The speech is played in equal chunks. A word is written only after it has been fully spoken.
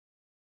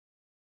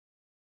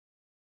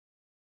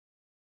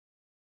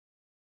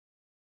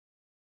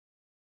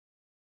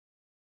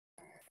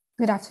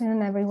Good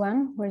afternoon,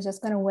 everyone. We're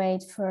just going to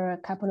wait for a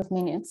couple of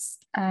minutes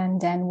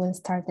and then we'll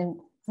start the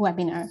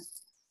webinar.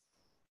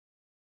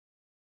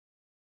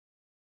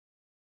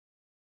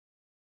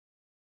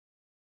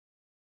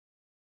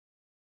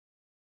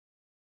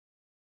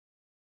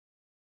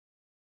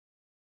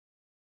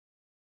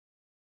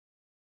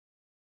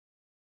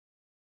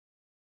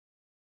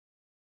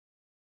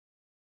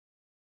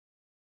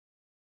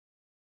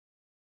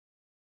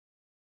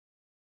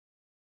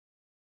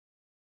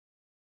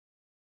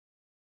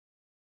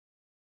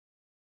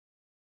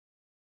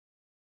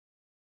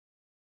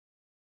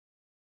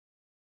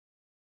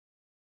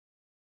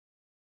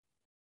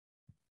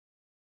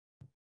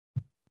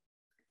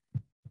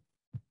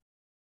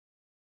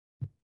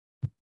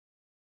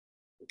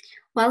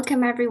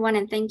 Welcome everyone,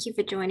 and thank you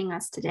for joining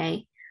us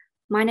today.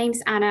 My name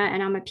is Anna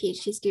and I'm a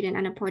PhD student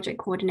and a project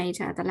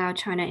coordinator at the Lao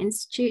China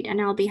Institute, and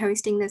I'll be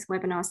hosting this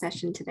webinar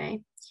session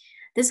today.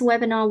 This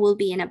webinar will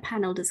be in a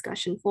panel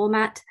discussion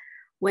format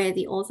where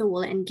the author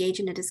will engage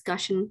in a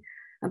discussion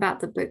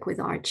about the book with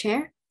our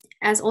chair.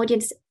 As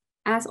audience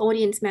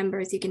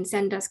members, you can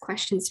send us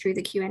questions through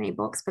the Q&A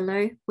box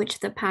below, which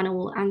the panel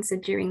will answer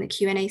during the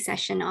Q&A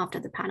session after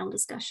the panel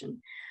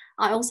discussion.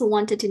 I also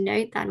wanted to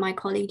note that my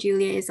colleague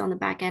Julia is on the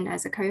back end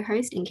as a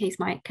co-host in case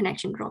my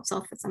connection drops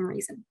off for some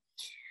reason.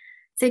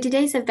 So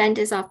today's event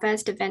is our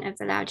first event of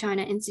the Lao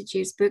China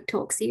Institute's Book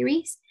Talk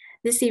series.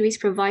 This series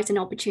provides an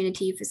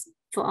opportunity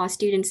for our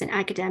students and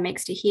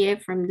academics to hear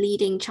from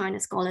leading China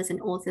scholars and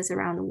authors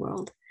around the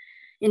world.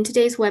 In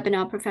today's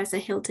webinar, Professor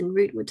Hilton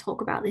Root will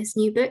talk about his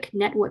new book,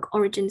 Network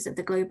Origins of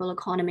the Global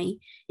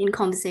Economy, in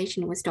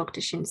conversation with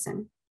Dr. Xin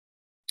Sun.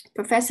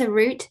 Professor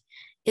Root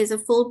is a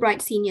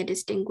Fulbright Senior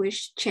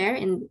Distinguished Chair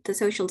in the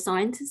Social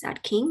Sciences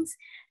at King's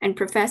and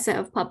Professor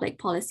of Public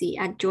Policy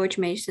at George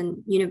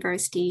Mason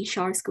University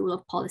Schar School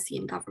of Policy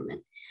and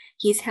Government.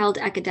 He's held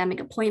academic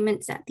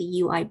appointments at the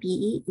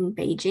UIBE in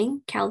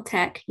Beijing,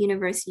 Caltech,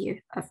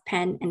 University of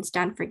Penn, and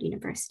Stanford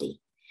University.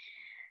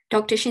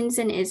 Dr. Xin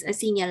Sun is a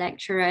senior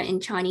lecturer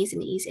in Chinese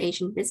and East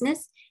Asian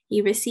business.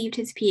 He received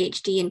his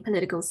PhD in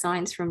political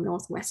science from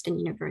Northwestern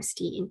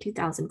University in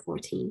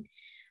 2014.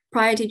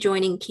 Prior to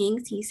joining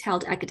King's, he's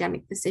held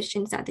academic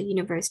positions at the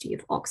University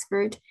of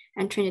Oxford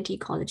and Trinity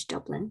College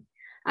Dublin.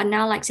 I'd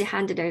now like to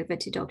hand it over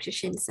to Dr.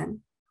 Xin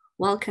Sun.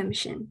 Welcome,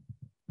 Xin.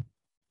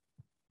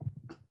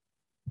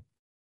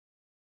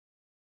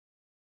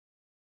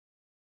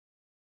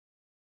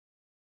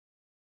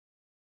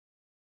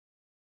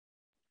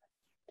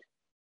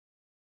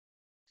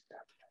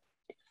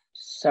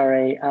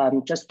 Sorry,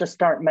 just to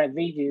start my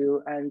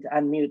video and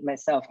unmute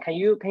myself. Can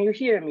you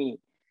hear me?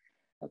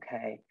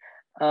 Okay.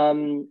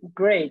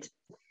 Great.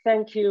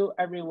 Thank you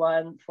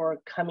everyone for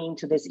coming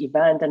to this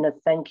event, and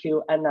thank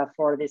you Anna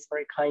for this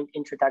very kind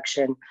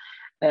introduction.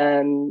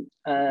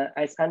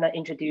 As Anna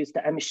introduced,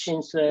 I'm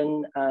Xin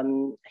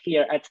Sun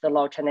here at the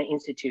Lao China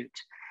Institute.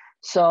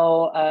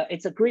 So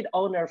it's a great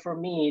honor for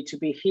me to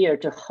be here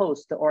to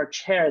host or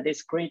chair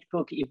this great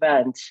book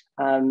event.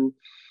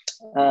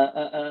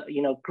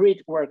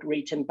 Great work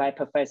written by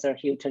Professor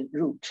Hilton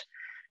Root.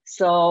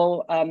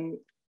 So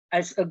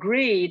as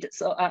agreed,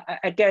 so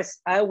I guess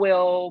I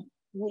will,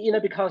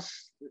 because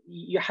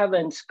you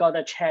haven't got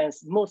a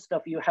chance, most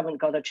of you haven't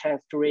got a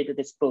chance to read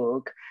this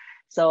book.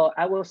 So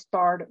I will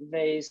start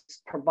with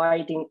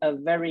providing a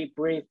very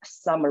brief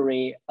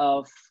summary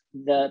of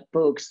the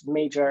book's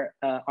major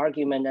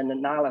argument and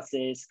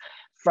analysis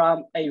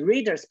from a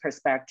reader's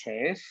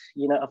perspective.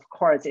 Of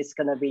course, it's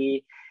going to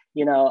be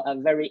a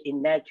very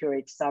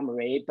inaccurate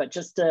summary, but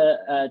just to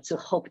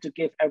hope to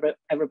give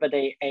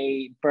everybody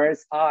a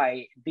bird's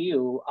eye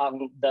view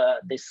on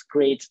this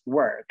great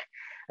work.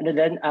 And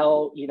then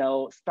I'll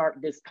start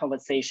this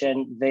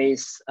conversation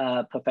with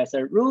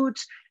Professor Root,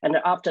 and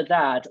after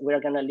that, we're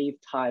gonna leave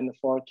time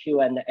for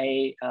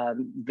Q&A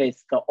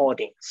with the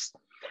audience.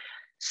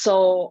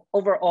 So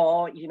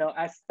overall,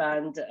 I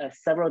spent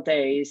several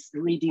days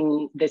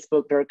reading this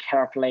book very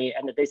carefully,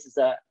 and this is,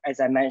 as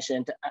I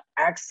mentioned, an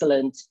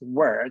excellent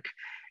work.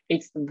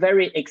 It's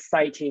very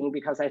exciting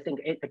because I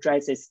think it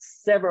addresses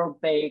several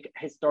big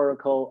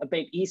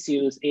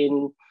issues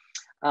in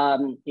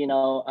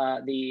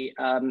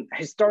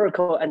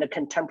historical and the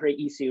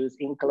contemporary issues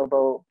in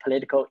global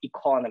political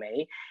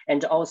economy.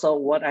 And also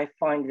what I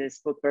find this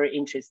book very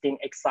interesting,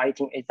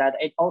 exciting, is that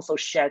it also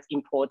sheds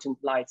important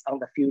lights on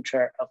the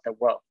future of the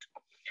world.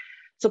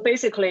 So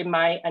basically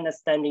my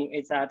understanding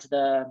is that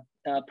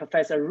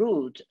Professor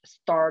Root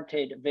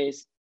started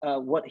with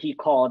what he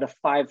called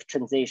 5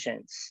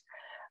 transitions.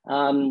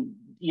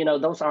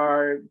 Those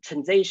are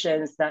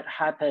transitions that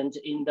happened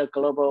in the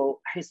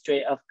global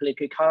history of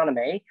political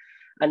economy.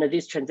 And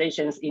these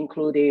transitions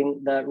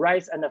including the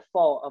rise and the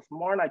fall of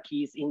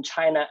monarchies in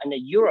China and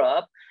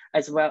Europe,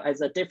 as well as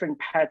the different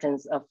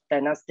patterns of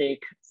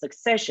dynastic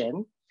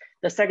succession.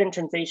 The second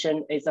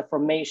transition is the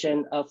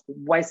formation of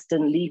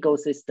Western legal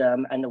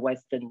system and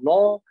Western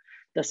law.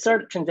 The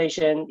third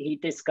transition he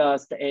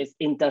discussed is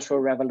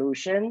Industrial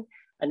Revolution.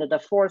 And the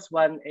fourth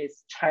one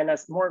is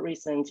China's more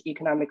recent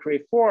economic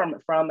reform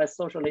from a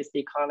socialist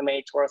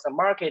economy towards a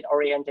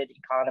market-oriented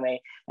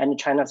economy, and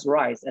China's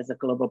rise as a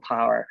global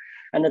power.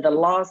 And the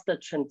last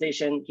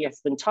transition he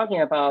has been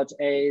talking about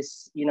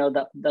is,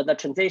 the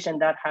transition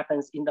that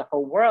happens in the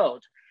whole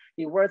world,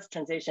 the world's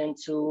transition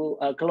to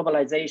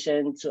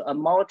globalization, to a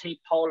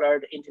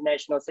multipolar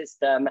international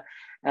system,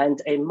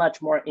 and a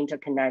much more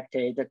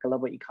interconnected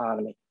global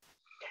economy.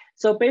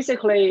 So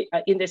basically,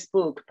 in this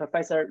book,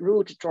 Professor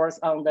Root draws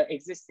on the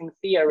existing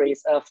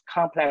theories of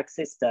complex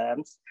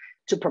systems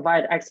to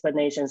provide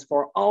explanations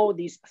for all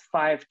these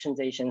 5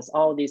 transitions,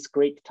 all these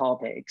great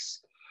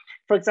topics.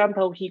 For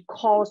example, he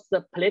calls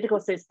the political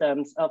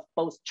systems of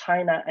both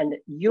China and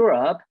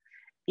Europe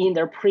in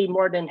their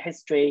pre-modern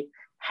history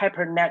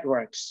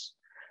hypernetworks,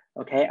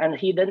 okay? And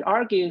he then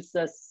argues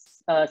the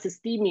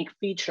systemic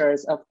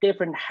features of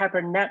different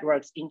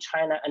hypernetworks in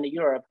China and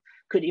Europe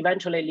could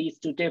eventually lead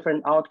to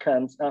different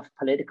outcomes of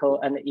political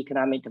and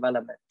economic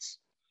developments.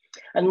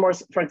 And more,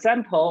 for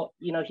example,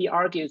 he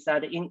argues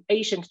that in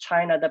ancient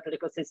China, the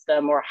political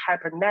system or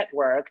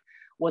hypernetwork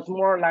was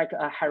more like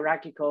a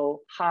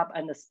hierarchical hub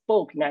and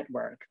spoke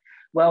network.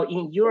 While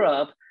in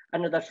Europe,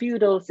 under the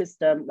feudal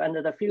system,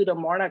 under the feudal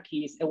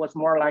monarchies, it was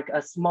more like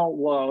a small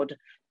world,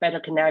 better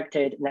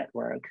connected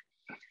network.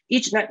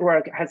 Each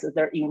network has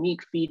their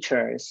unique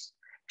features.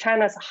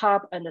 China's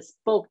hub and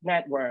spoke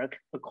network,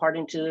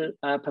 according to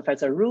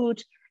Professor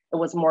Root, it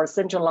was more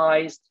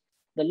centralized.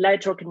 The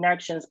lateral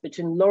connections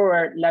between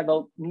lower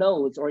level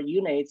nodes or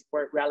units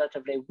were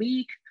relatively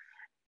weak.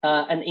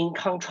 And in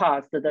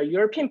contrast, the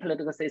European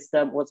political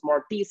system was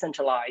more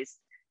decentralized,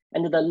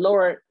 and the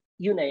lower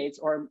units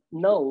or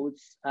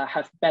nodes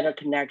have better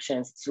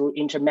connections through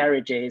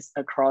intermarriages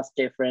across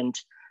different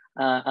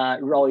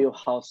royal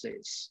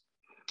houses.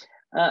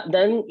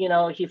 Then,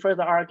 he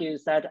further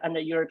argues that under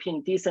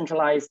European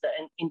decentralized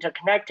and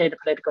interconnected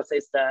political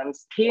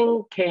systems,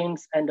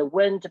 kings and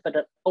went, but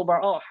the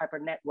overall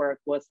hypernetwork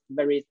was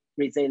very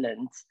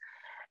resilient.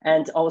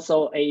 And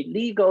also a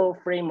legal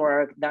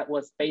framework that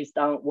was based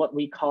on what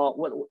we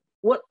call,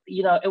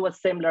 it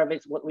was similar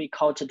with what we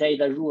call today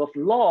the rule of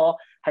law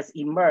has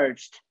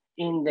emerged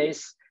in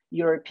this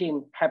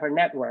European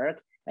hypernetwork,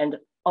 and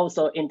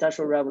also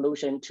industrial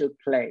revolution took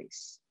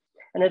place.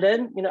 And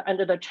then,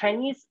 under the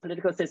Chinese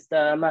political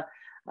system,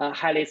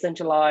 highly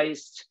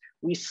centralized,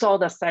 we saw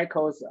the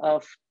cycles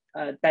of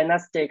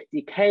dynastic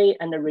decay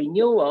and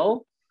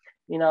renewal.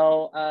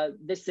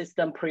 This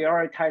system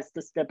prioritized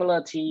the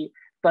stability,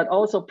 but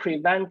also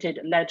prevented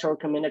lateral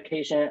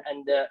communication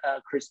and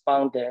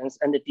correspondence,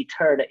 and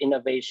deterred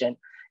innovation,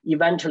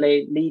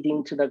 eventually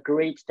leading to the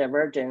great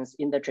divergence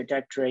in the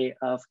trajectory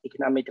of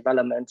economic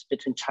development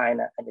between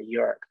China and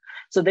Europe.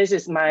 So this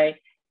is my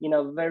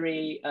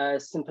very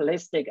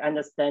simplistic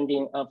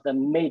understanding of the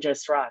major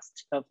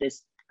thrust of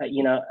this,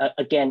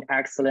 again,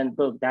 excellent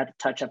book that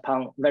touch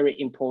upon very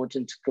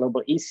important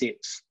global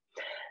issues.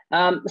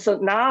 So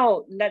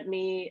now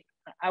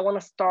I want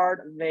to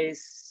start with,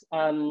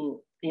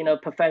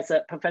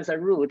 Professor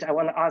Root. I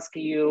want to ask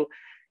you,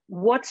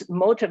 what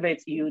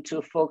motivates you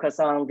to focus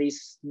on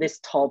this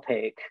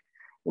topic?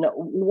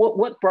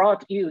 What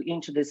brought you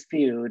into this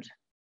field?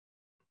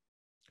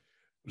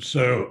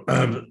 So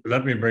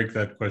let me break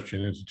that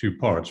question into 2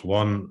 parts.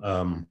 One,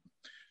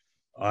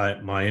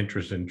 my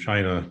interest in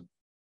China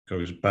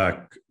goes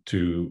back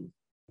to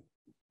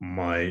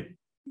my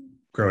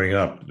growing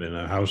up in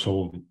a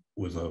household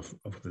with a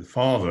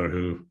father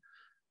who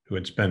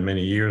had spent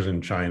many years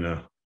in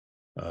China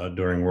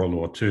during World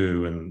War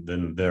II and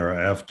then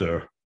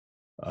thereafter.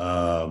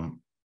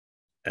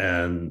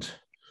 And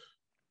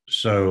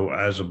so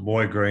as a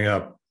boy growing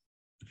up,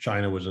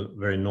 China was a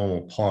very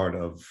normal part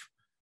of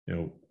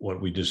what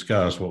we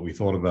discussed, what we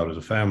thought about as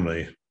a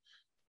family.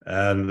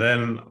 And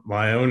then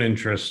my own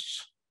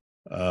interests,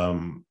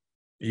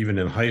 even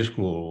in high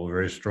school, were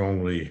very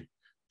strongly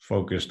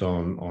focused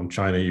on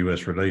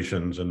China-US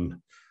relations. And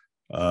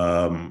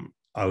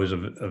I was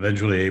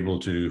eventually able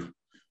to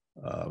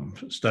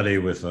study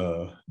with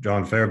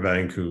John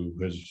Fairbank, who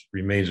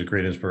remains a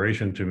great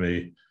inspiration to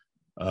me.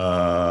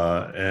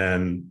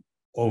 And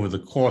over the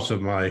course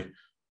of my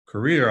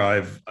career,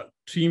 I've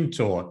team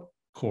taught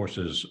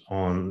courses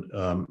on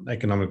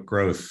economic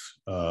growth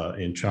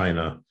in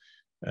China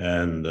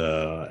and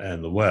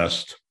the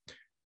West,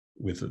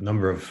 with a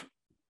number of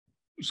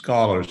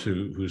scholars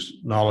whose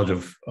knowledge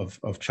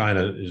of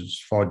China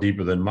is far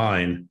deeper than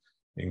mine,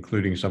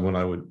 including someone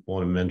I would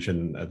want to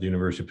mention at the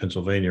University of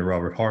Pennsylvania,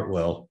 Robert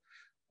Hartwell,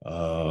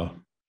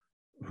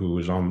 who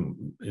was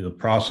in the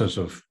process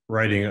of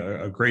writing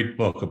a great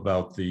book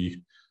about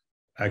the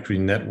actually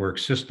network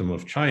system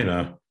of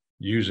China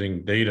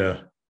using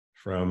data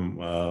from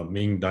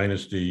Ming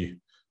Dynasty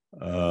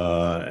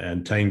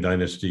and Tang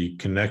Dynasty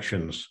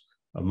connections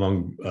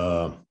among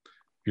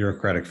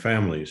bureaucratic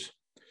families.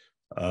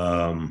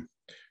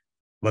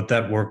 But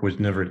that work was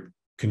never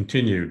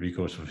continued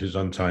because of his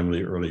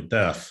untimely early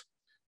death.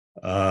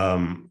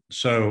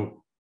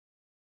 So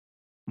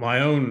my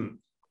own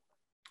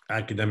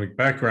academic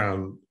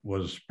background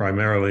was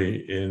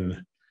primarily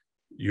in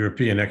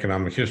European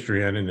economic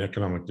history and in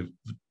economic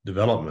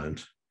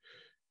development.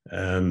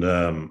 And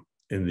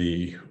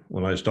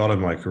when I started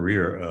my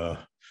career,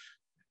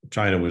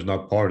 China was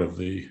not part of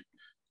the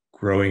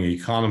growing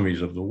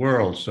economies of the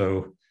world,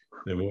 so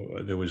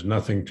there was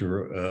nothing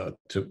to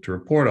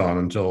report on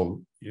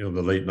until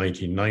the late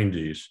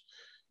 1990s.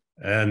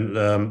 And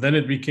then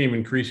it became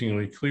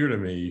increasingly clear to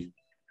me,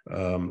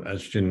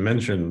 as Xin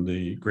mentioned,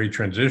 the great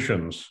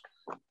transitions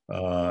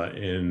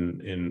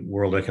in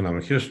world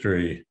economic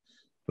history.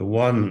 The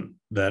one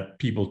that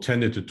people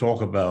tended to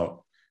talk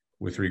about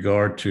with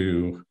regard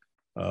to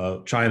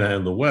China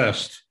and the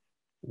West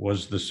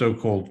was the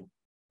so-called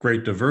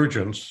Great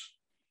Divergence,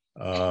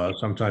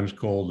 sometimes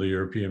called the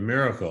European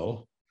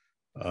Miracle,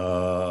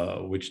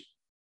 which,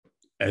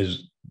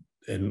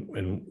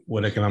 and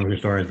what economic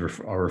historians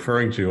are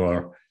referring to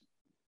are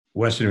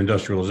Western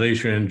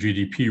industrialization,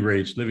 GDP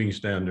rates, living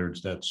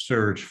standards that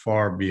surge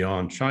far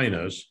beyond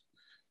China's.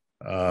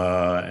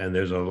 And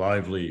there's a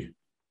lively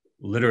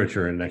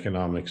literature in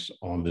economics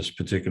on this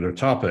particular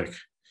topic.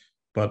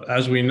 But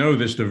as we know,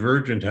 this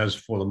divergence has,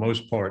 for the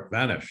most part,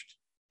 vanished.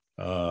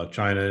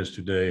 China is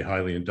today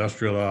highly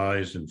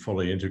industrialized and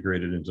fully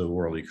integrated into the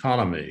world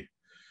economy.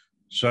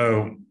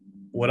 So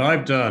what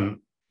I've done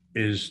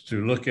is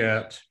to look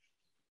at,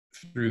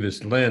 through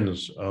this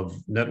lens of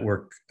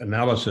network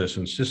analysis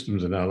and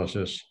systems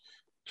analysis,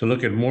 to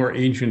look at more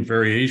ancient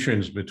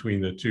variations between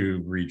the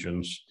two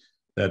regions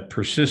that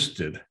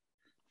persisted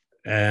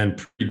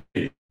and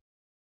predate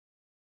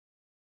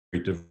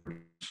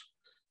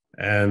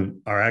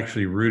and are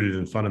actually rooted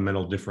in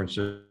fundamental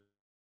differences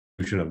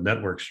of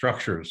network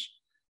structures.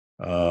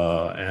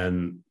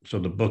 And so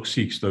the book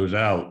seeks those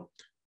out,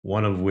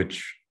 one of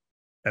which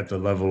at the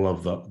level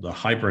of the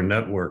hyper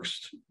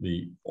networks,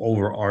 the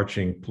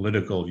overarching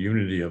political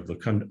unity of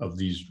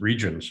these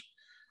regions.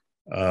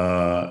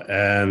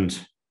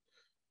 And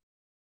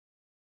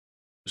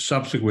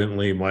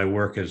subsequently, my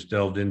work has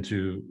delved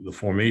into the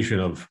formation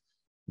of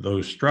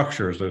those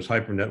structures, those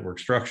hyper network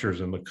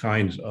structures, and the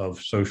kinds of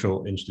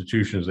social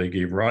institutions they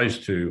gave rise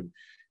to,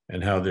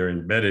 and how they're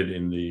embedded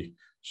in the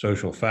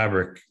social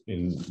fabric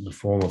in the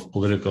form of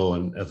political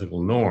and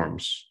ethical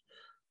norms.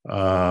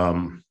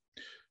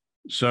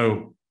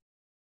 So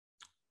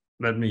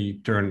let me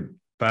turn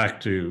back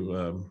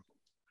to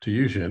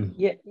you, Xin.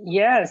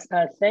 Yes,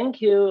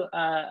 thank you,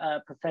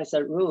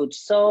 Professor Root.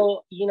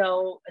 So,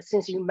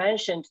 since you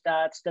mentioned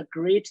that the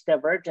Great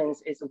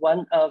Divergence is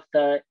one of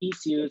the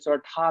issues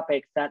or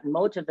topics that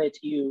motivate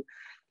you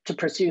to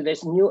pursue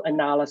this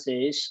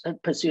analysis.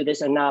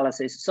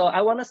 So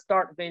I want to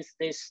start with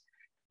this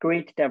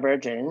Great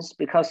Divergence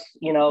because,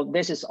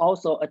 this is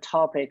also a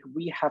topic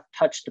we have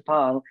touched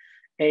upon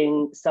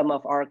in some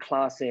of our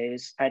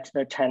classes at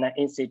the China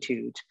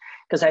Institute,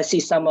 because I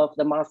see some of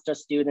the master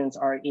students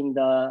are in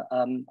the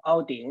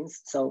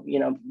audience. So,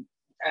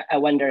 I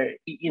wonder,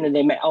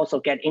 they may also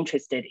get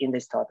interested in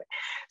this topic.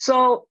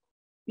 So,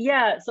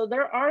 so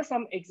there are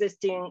some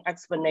existing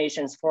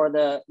explanations for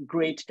the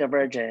Great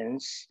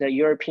Divergence, the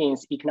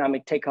Europeans'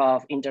 economic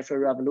takeoff,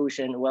 Industrial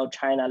Revolution, while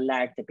China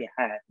lagged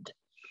behind.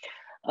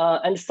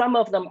 And some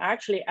of them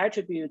actually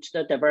attribute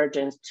the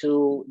divergence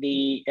to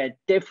the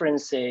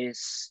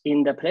differences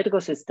in the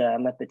political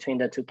system between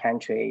the two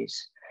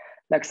countries.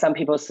 Like some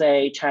people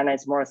say China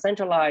is more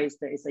centralized,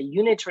 it's a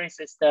unitary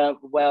system,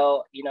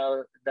 while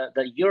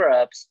the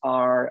Europes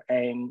are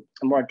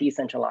more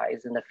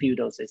decentralized in the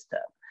feudal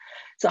system.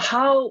 So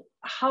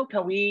how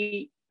can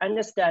we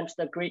understand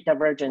the Great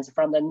Divergence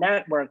from the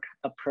network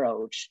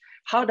approach?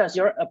 How does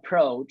your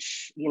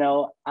approach,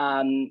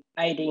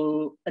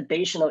 adding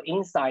additional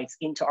insights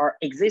into our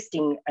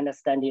existing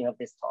understanding of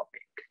this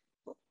topic?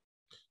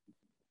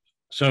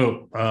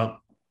 So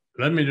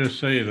let me just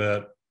say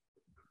that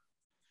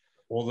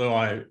although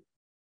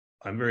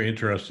I'm very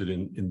interested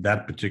in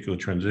that particular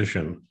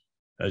transition,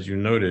 as you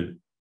noted,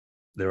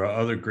 there are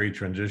other great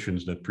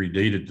transitions that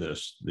predated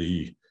this,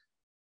 the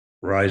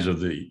rise of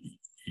the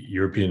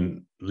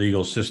European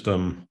legal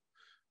system,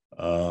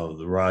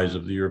 the rise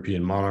of the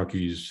European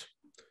monarchies,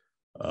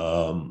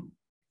 the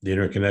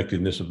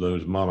interconnectedness of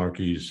those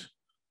monarchies.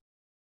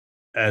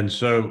 And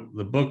so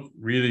the book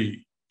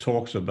really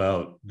talks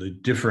about the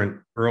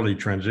different early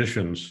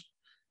transitions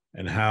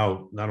and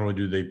how not only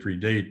do they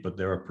predate, but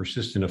there are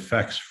persistent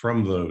effects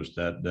from those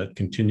that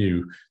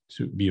continue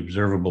to be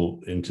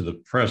observable into the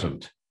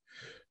present.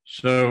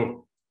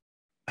 So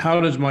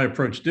how does my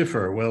approach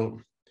differ?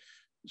 Well,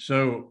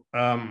 so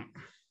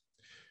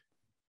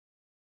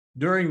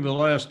during the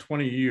last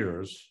 20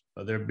 years,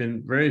 there have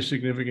been very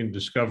significant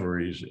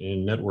discoveries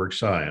in network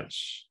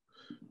science,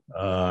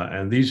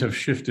 and these have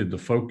shifted the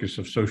focus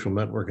of social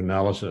network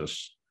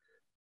analysis,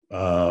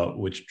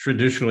 which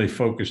traditionally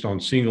focused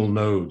on single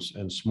nodes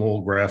and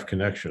small graph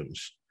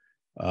connections.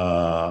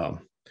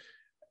 And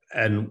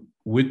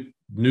with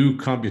new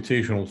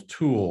computational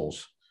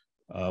tools,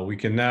 we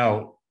can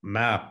now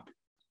map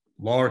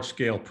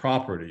large-scale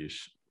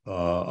properties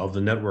of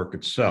the network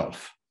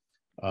itself.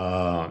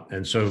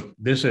 And so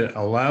this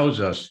allows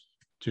us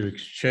to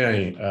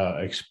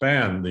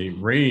expand the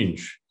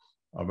range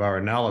of our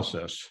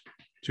analysis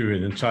to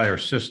an entire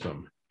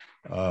system.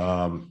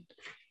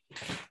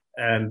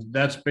 And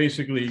that's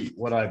basically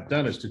what I've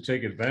done, is to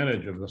take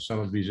advantage of some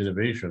of these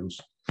innovations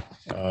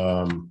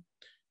in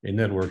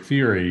network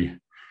theory,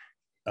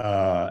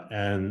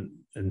 and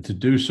to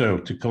do so,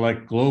 to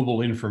collect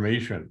global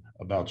information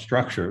about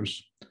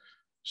structures,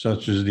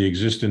 such as the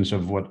existence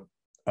of what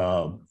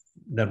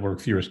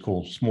network theorists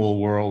call small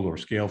world or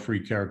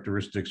scale-free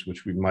characteristics,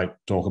 which we might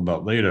talk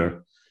about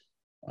later.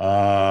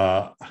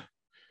 And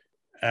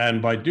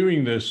by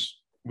doing this,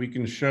 we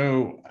can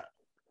show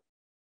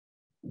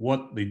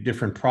what the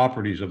different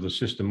properties of the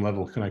system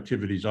level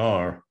connectivities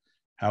are,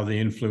 how they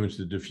influence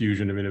the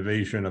diffusion of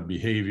innovation, of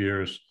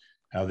behaviors,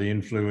 how they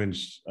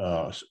influence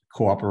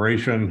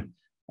cooperation,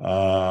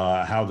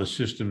 how the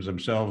systems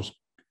themselves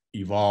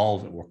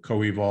evolve or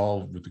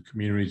co-evolve with the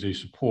communities they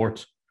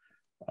support.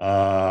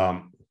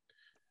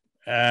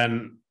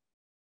 And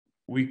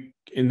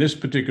in this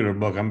particular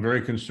book, I'm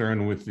very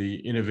concerned with the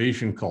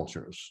innovation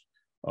cultures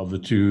of the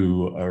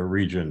two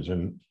regions.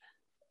 And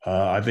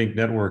I think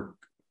network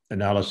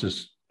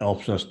analysis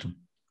helps us to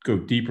go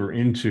deeper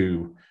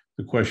into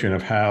the question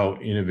of how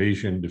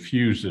innovation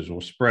diffuses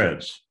or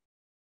spreads.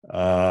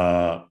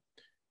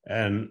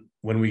 And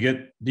when we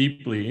get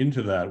deeply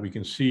into that, we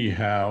can see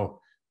how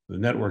the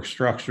network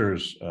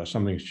structures,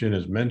 something Xin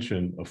has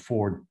mentioned,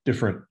 afford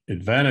different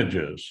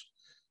advantages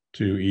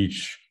to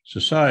each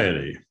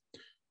society.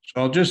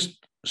 So I'll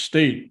just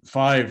state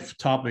 5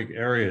 topic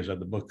areas that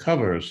the book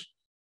covers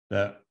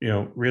that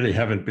really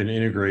haven't been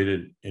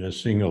integrated in a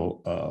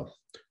single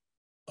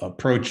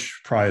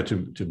approach prior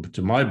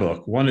to my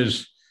book. One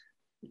is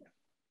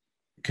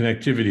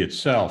connectivity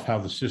itself, how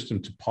the system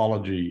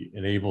topology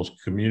enables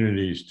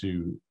communities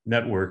to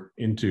network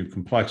into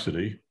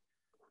complexity.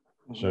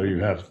 So you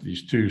have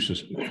these two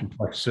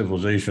complex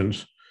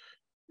civilizations.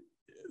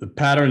 The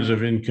patterns of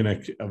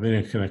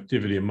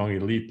interconnectivity among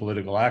elite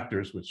political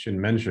actors, which Xin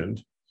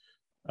mentioned,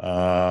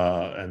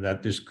 and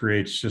that this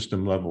creates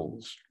system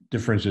level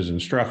differences in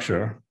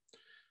structure,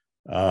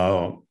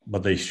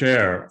 but they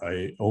share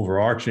an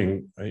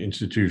overarching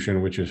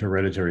institution, which is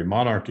hereditary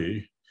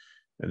monarchy.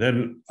 And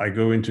then I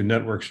go into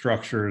network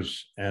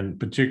structures and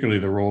particularly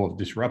the role of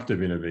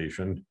disruptive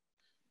innovation.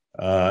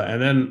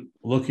 And then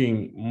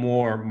looking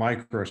more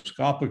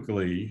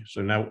microscopically,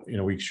 so now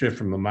we shift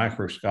from the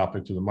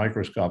macroscopic to the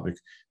microscopic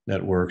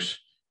networks.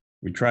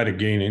 We try to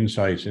gain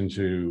insights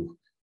into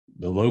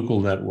the local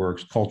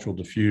networks, cultural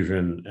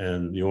diffusion,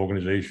 and the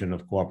organization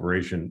of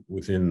cooperation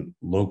within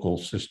local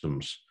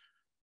systems.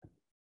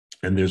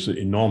 And there's an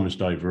enormous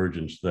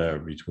divergence there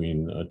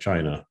between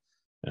China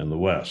and the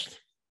West.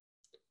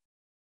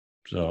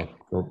 So,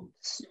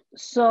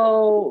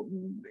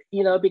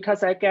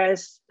 because I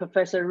guess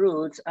Professor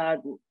Root,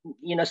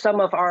 some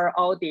of our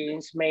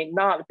audience may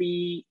not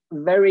be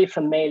very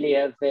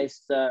familiar with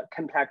the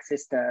complex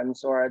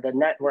systems or the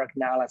network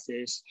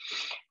analysis.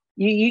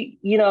 You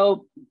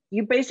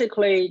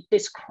basically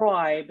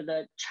describe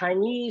the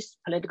Chinese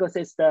political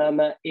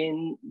system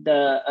in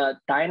the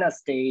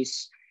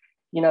dynasties.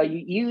 You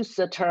use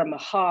the term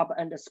hub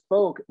and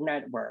spoke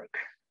network,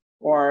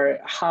 or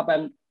hub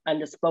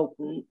and spoke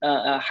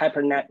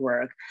hyper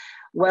network.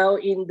 Well,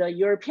 in the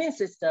European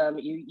system,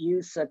 you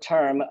use the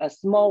term a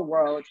small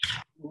world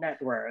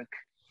network.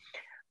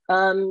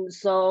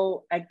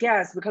 So I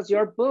guess because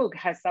your book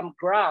has some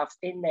graphs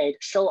in it,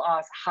 show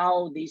us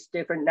how these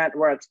different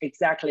networks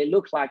exactly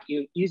look like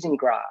using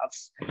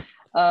graphs.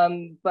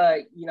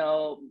 But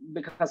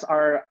because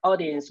our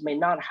audience may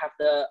not have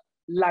the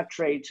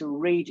luxury to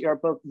read your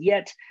book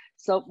yet,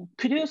 so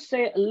could you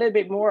say a little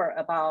bit more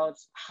about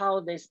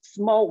how this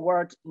small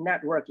world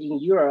network in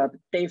Europe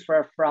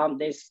differ from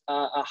this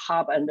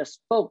hub and the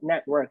spoke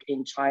network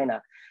in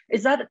China?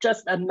 Is that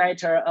just a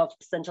matter of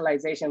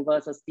centralization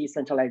versus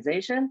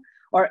decentralization,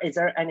 or is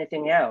there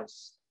anything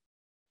else?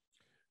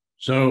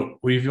 So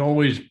we've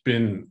always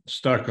been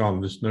stuck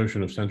on this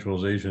notion of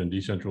centralization and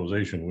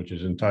decentralization, which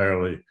is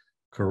entirely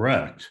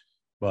correct,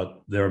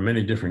 but there are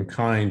many different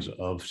kinds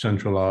of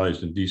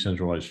centralized and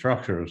decentralized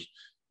structures.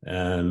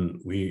 And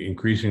we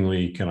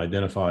increasingly can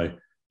identify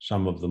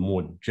some of the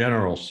more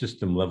general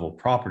system level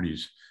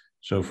properties.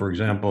 So for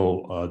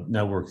example,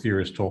 network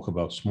theorists talk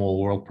about small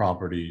world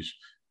properties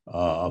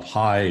of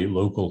high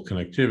local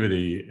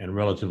connectivity and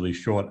relatively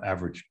short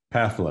average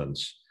path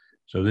lengths.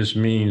 So this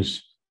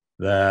means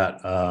that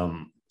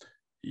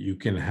you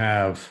can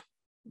have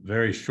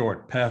very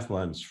short path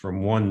lengths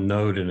from one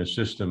node in a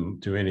system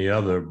to any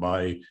other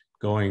by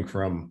going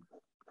from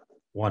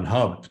one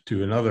hub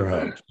to another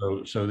hub.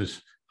 So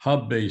this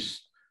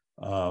hub-based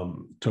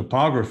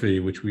topography,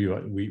 which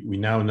we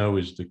now know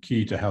is the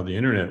key to how the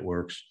internet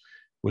works,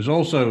 was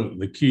also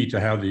the key to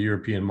how the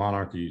European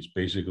monarchies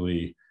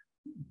basically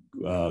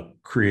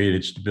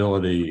created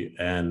stability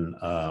and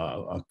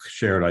a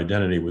shared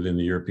identity within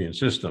the European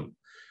system.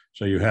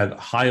 So you had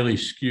highly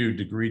skewed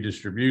degree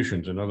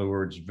distributions. In other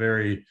words,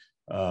 very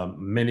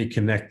many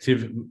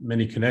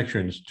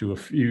connections to a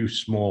few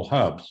small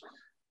hubs,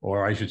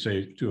 or I should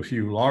say to a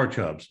few large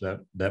hubs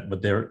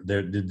but they're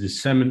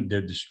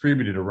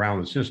distributed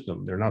around the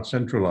system. They're not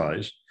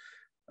centralized.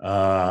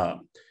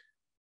 And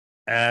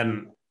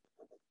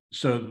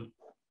so,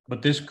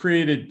 but this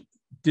created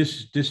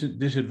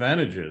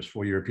disadvantages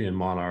for European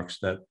monarchs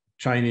that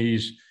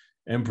Chinese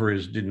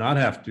emperors did not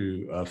have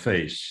to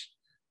face.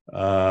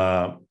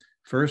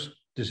 First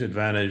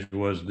disadvantage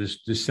was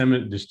this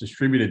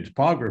distributed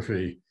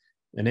topography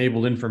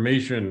enabled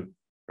information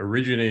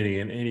originating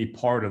in any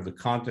part of the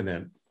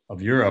continent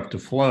of Europe to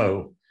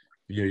flow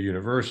via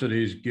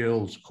universities,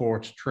 guilds,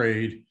 courts,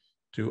 trade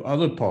to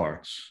other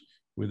parts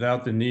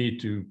without the need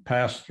to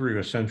pass through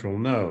a central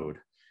node.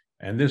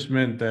 And this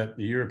meant that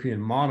the European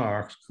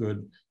monarchs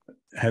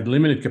had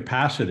limited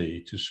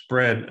capacity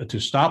to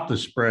stop the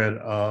spread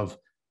of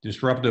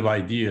disruptive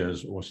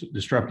ideas or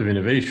disruptive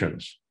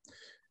innovations.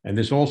 And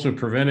this also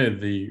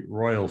prevented the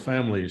royal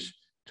families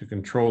to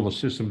control the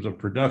systems of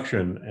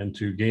production and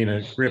to gain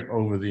a grip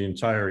over the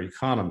entire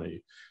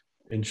economy.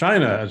 In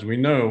China, as we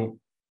know,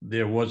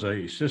 there was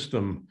a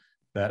system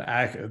that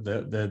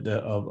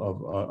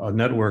a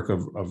network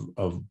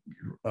of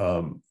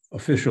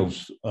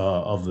officials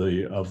of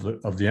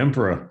the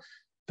emperor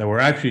that were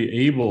actually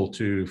able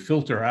to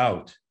filter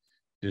out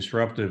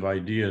disruptive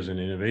ideas and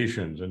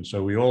innovations. And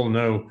so we all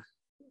know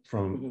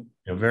from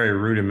a very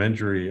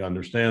rudimentary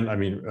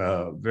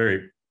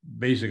very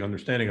basic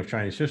understanding of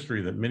Chinese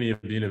history that many of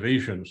the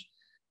innovations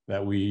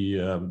that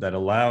that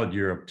allowed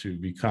Europe to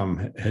become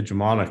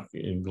hegemonic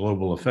in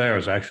global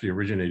affairs actually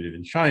originated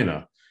in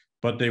China,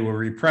 but they were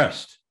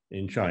repressed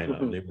in China.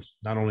 They were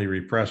not only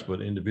repressed,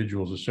 but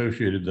individuals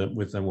associated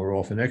with them were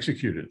often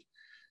executed.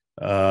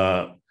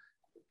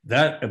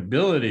 That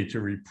ability to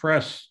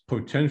repress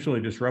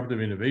potentially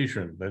disruptive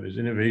innovation, that is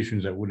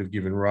innovations that would have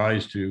given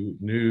rise to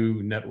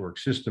new network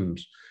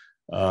systems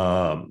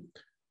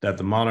that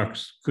the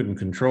monarchs couldn't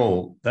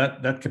control,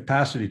 that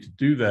capacity to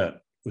do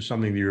that was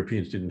something the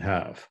Europeans didn't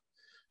have.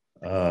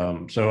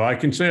 So I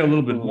can say a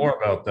little bit more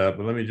about that,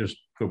 but let me just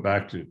go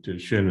back to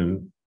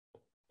Xin.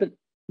 But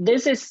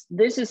this is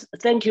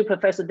thank you,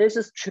 Professor. This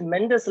is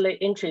tremendously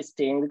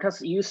interesting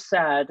because you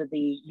said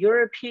the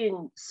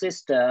European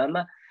system,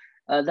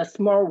 the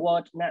small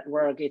world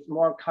network is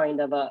more kind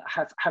of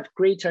have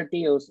greater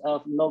deals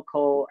of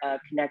local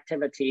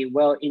connectivity.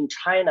 Well, in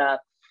China,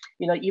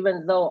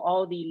 even though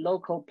all the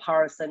local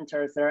power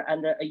centers are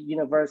under a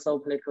universal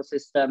political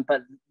system,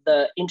 but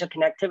the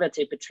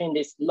interconnectivity between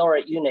these lower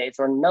units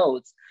or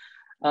nodes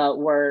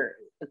were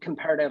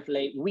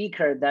comparatively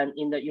weaker than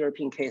in the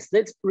European case.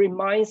 This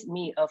reminds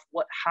me of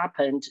what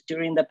happened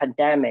during the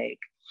pandemic.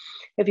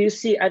 If you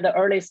see at the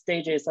early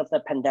stages of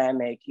the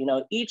pandemic,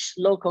 each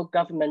local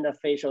government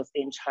officials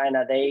in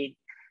China, they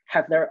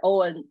have their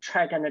own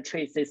track and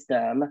trace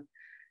system.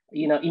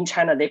 In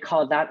China, they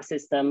call that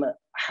system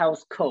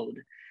health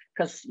code.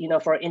 Because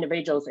for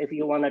individuals, if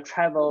you want to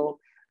travel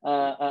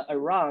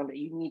around,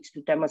 you need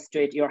to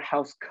demonstrate your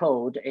health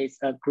code is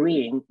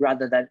green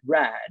rather than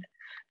red.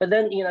 But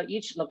then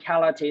each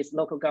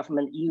local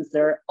government use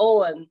their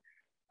own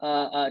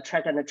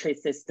track and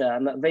trace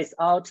system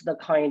without the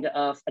kind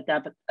of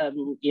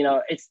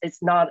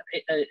it's not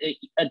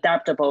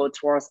adaptable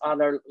towards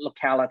other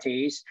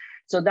localities.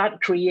 So that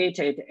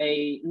created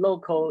a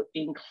local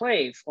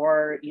enclave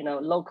or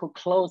local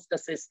closed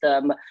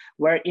system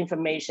where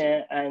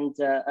information and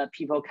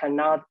people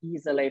cannot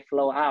easily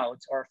flow out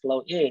or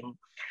flow in.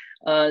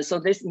 So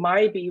this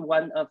might be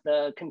one of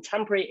the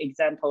contemporary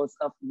examples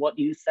of what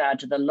you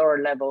said, the lower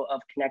level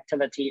of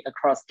connectivity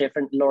across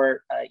different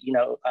lower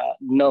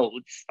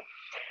nodes.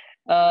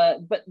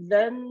 But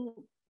then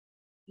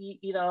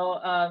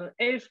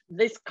if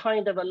this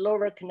kind of a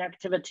lower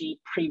connectivity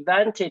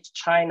prevented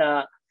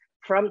China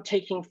from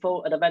taking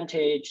full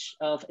advantage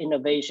of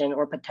innovation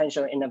or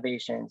potential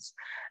innovations.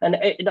 And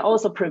it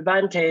also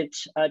prevented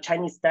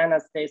Chinese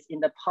dynasties in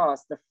the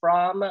past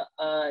from,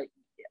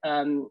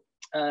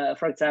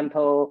 for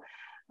example,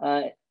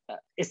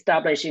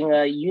 establishing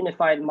a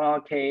unified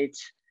market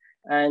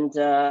and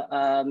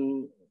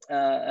the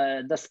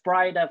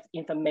spread of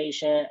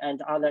information and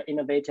other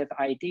innovative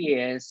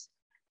ideas.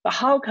 But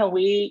how can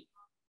we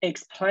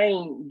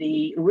explain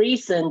the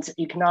recent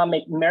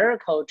economic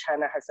miracle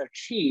China has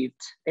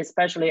achieved,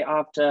 especially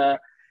after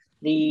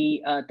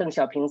the Deng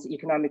Xiaoping's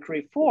economic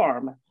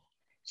reform?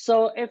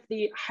 So if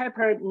the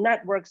hyper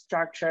network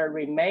structure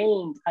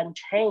remained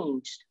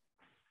unchanged,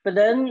 but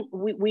then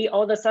we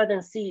all of a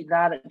sudden see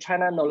that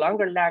China no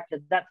longer lagged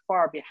that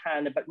far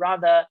behind, but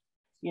rather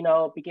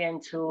began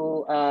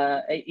to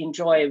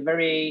enjoy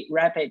very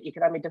rapid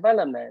economic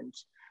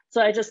development.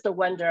 So I just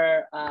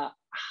wonder,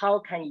 how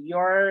can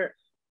your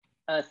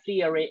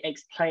theory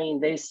explain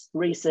this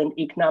recent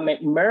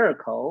economic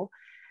miracle?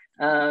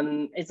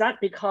 Is that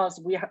because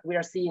we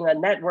are seeing a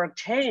network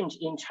change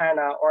in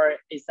China, or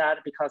is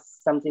that because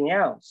something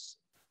else?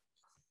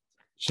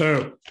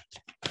 So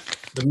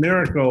the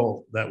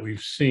miracle that we've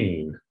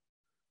seen,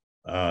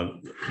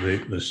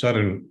 the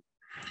sudden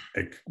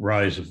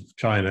rise of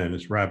China and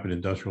its rapid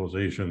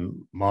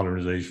industrialization,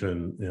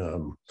 modernization,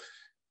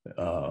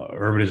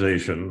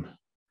 urbanization,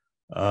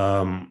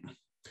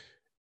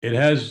 it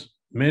has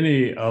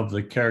many of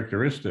the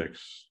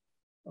characteristics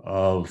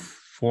of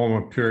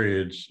former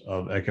periods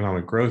of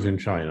economic growth in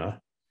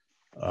China,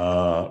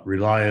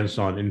 reliance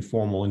on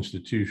informal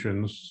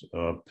institutions,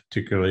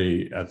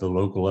 particularly at the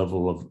local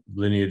level of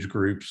lineage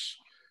groups.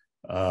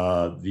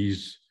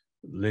 These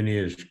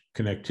lineage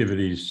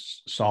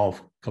connectivities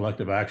solve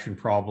collective action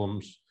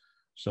problems,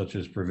 such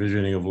as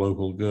provisioning of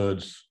local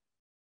goods.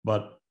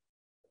 But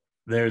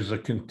there's a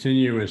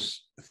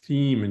continuous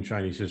theme in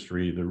Chinese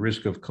history, the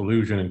risk of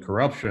collusion and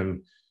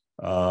corruption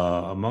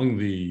among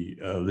the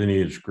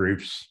lineage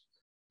groups,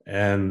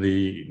 and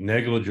the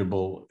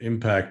negligible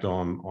impact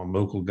on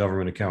local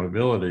government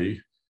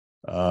accountability.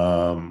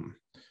 And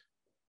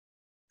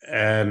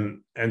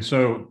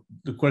so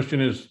the question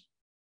is,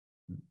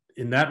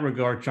 in that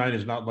regard, China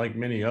is not like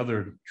many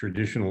other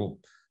traditional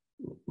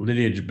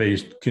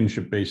lineage-based,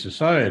 kinship-based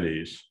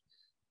societies.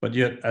 But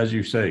yet, as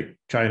you say,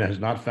 China has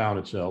not found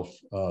itself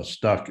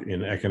stuck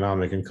in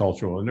economic and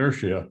cultural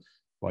inertia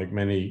like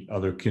many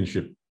other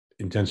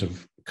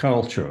kinship-intensive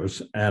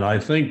cultures. And I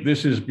think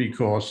this is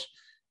because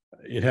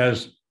it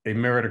has a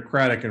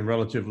meritocratic and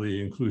relatively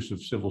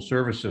inclusive civil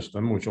service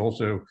system, which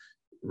also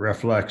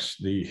reflects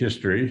the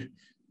history,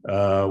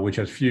 which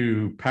has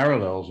few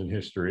parallels in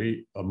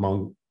history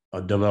among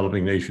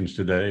developing nations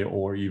today,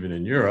 or even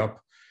in Europe.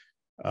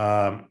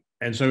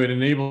 And so it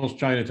enables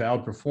China to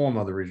outperform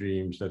other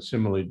regimes that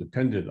similarly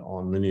depended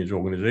on lineage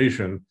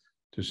organization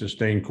to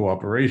sustain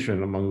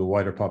cooperation among the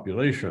wider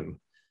population.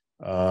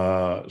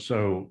 But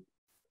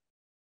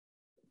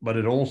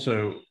it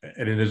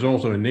has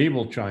also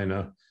enabled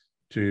China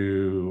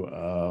to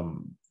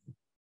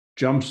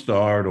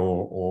jumpstart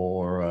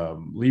or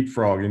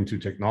leapfrog into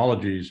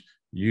technologies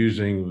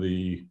using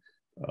the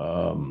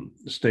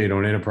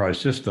state-owned enterprise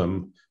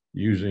system,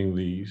 using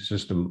the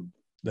system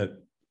that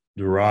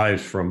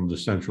derives from the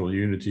central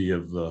unity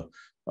of the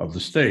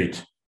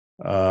state.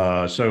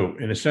 So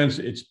in a sense,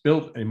 it's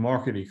built a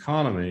market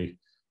economy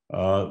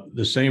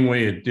the same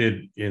way it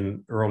did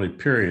in early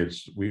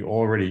periods. We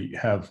already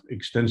have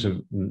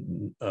extensive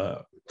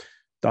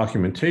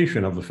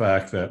documentation of the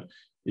fact that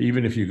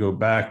even if you go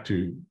back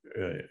to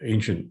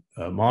ancient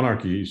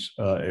monarchies,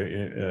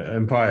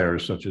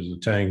 empires such as the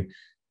Tang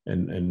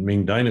and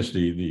Ming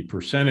dynasty, the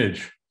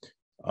percentage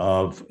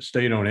of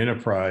state-owned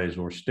enterprise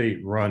or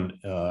state-run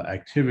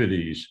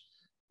activities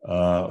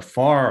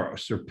far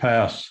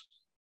surpass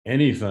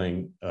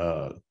anything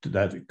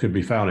that could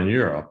be found in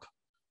Europe,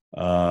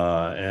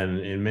 and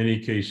in many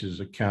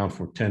cases account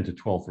for 10 to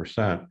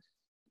 12%,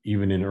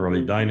 even in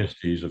early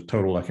dynasties, of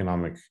total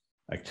economic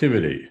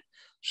activity.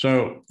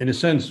 So in a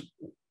sense,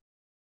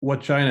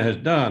 what China has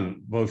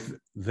done both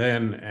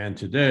then and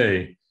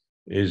today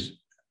is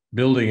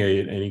building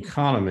an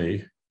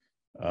economy.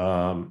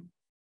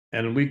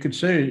 And we could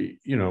say,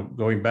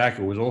 going back,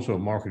 it was also a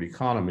market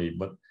economy,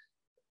 but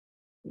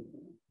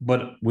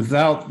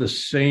without the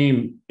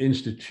same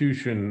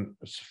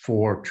institutions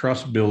for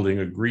trust building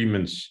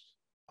agreements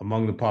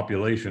among the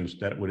populations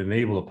that would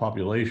enable the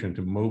population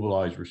to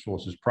mobilize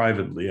resources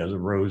privately, as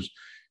arose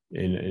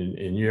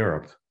in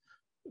Europe.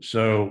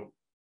 So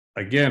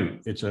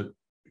again, it's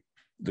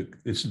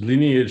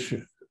lineage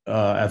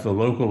at the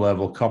local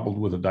level, coupled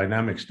with a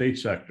dynamic state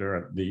sector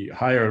at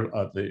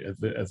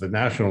the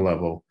national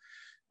level,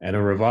 and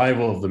a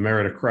revival of the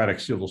meritocratic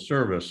civil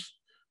service.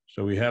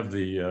 So we have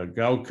the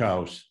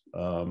Gaokao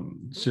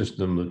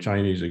system, the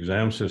Chinese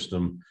exam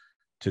system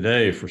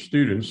today for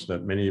students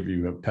that many of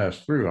you have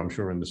passed through, I'm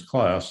sure, in this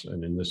class.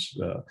 And in this,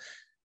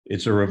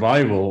 it's a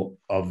revival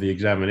of the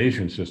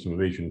examination system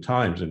of ancient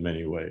times in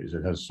many ways.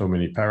 It has so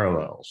many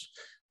parallels.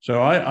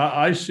 So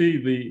I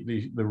see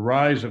the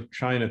rise of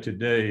China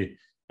today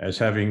as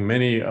having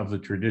many of the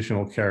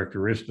traditional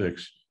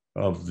characteristics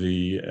of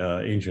the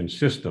ancient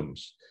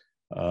systems.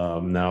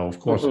 Now, of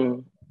course,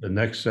 the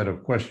next set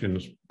of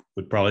questions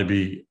would probably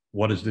be,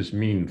 what does this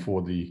mean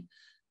for the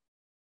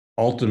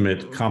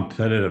ultimate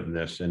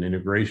competitiveness and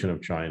integration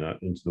of China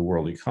into the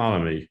world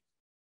economy?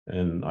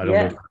 And I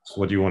don't know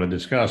what you want to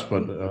discuss,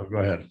 but go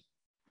ahead.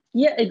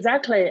 Yeah,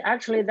 exactly.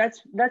 Actually,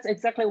 that's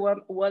exactly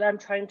what I'm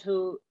trying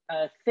to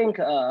think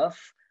of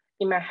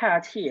in my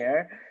head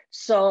here.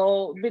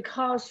 So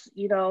because,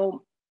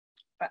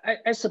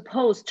 I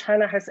suppose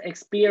China has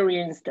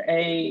experienced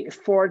a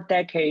 4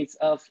 decades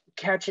of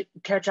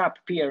catch-up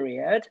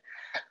period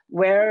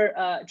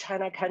where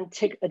China can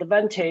take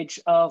advantage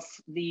of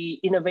the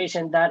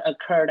innovation that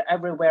occurred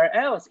everywhere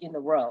else in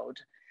the world,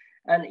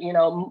 and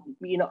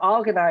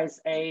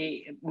organize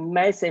a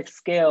massive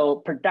scale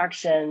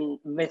production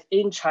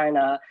within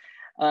China,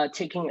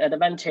 taking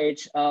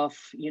advantage of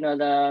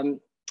the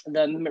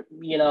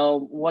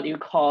what you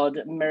called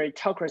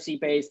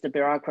meritocracy-based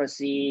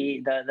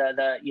bureaucracy,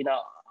 the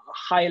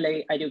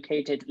highly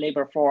educated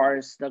labor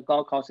force, the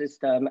Gaokao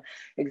system,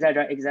 et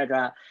cetera, et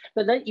cetera.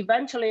 But then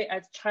eventually,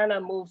 as China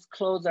moves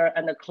closer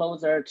and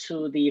closer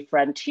to the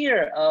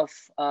frontier of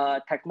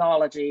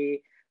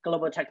technology,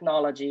 global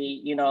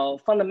technology,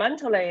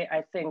 fundamentally,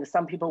 I think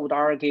some people would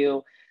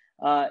argue,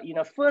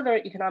 further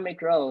economic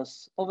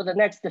growth over the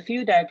next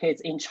few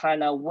decades in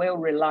China will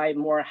rely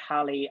more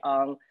highly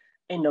on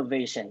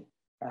innovation.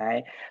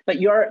 right?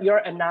 But your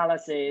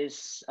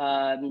analysis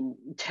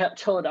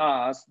told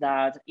us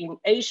that in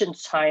ancient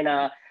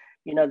China,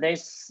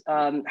 this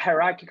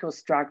hierarchical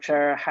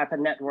structure, hyper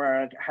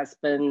network has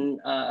been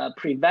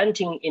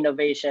preventing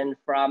innovation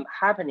from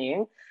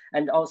happening,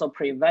 and also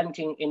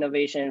preventing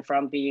innovation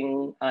from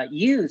being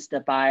used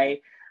by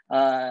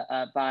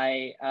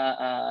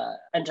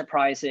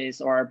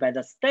enterprises or by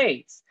the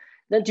states.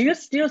 Then do you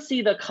still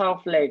see the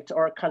conflict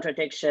or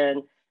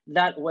contradiction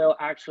that will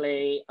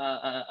actually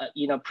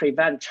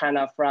prevent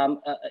China from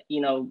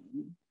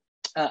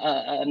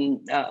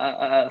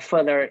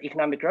further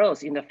economic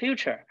growth in the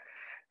future,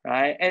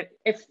 right?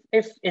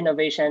 If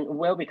innovation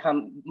will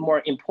become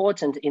more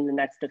important in the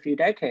next few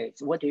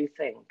decades, what do you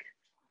think?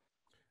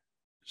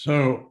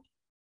 So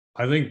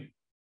I think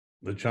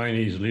the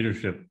Chinese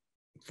leadership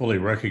fully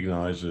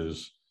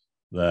recognizes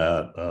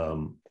that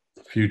the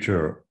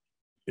future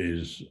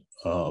is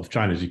of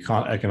China's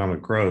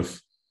economic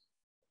growth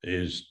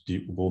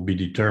will be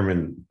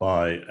determined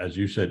by, as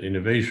you said,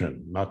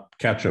 innovation, not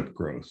catch-up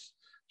growth.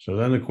 So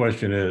then the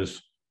question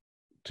is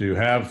to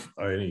have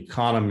an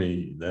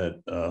economy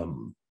that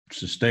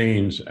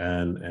sustains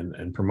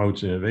and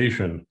promotes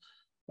innovation.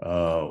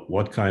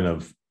 What kind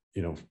of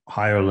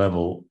higher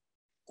level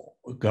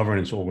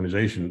governance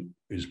organization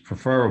is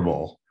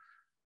preferable?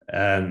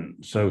 And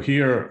so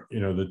here,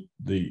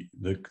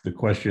 the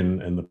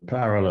question and the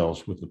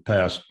parallels with the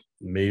past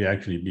may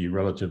actually be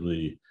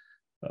relatively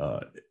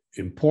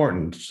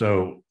important.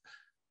 So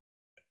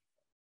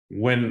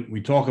when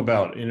we talk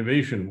about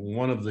innovation,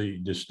 one of the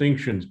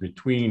distinctions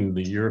between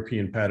the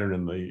European pattern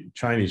and the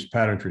Chinese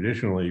pattern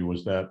traditionally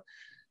was that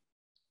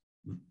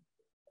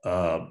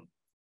the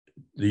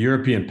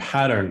European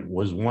pattern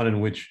was one in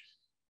which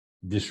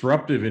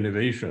disruptive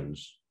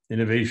innovations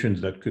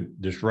that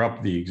could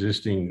disrupt the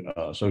existing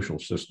social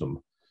system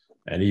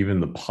and even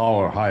the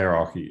power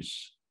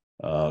hierarchies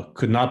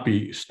could not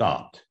be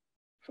stopped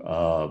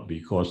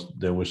because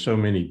there were so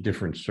many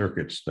different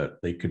circuits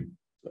that they could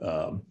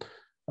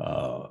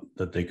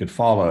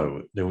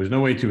follow. There was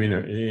no way to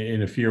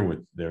interfere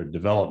with their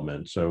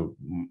development. So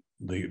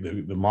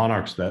the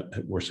monarchs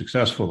that were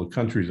successful, the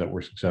countries that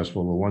were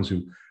successful, were ones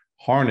who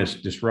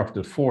harnessed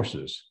disruptive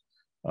forces.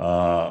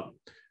 Now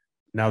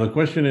the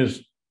question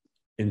is,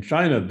 in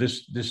China,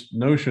 this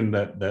notion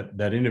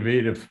that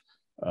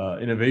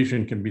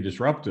innovation can be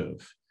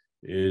disruptive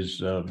is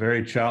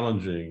very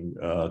challenging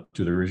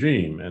to the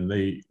regime, and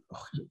they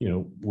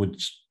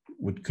would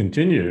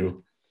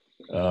continue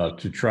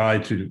to try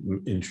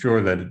to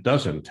ensure that it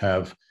doesn't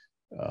have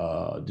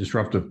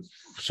disruptive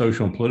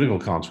social and political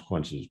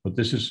consequences. But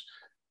this is,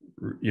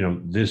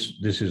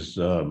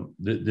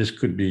 this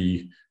could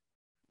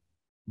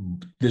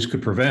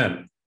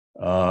prevent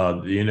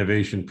the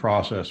innovation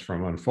process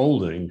from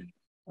unfolding,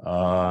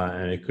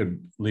 and it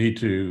could lead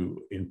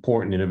to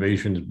important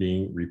innovations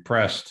being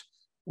repressed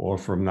or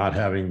from not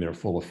having their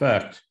full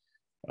effect.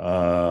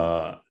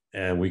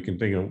 And we can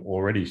think of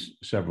already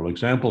several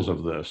examples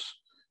of this.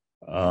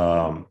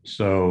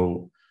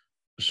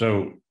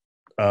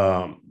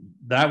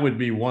 That would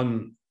be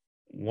one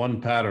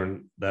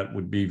pattern that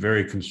would be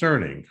very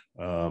concerning.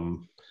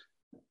 I'll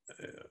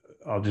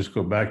just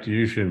go back to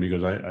you, Xin,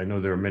 because I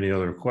know there are many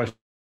other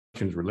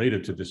questions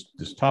related to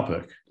this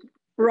topic.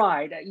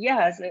 Right.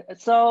 Yes.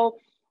 So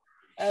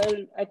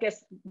I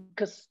guess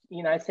because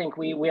I think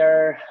we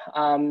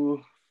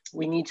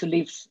need to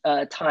leave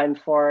time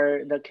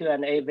for the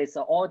Q&A with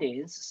the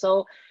audience.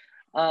 So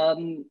I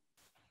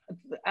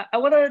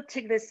want to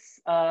take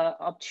this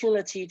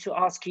opportunity to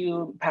ask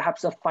you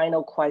perhaps a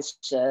final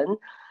question,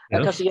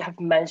 because you have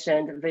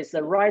mentioned with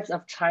the rise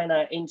of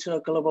China into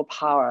a global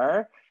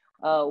power,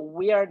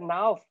 we are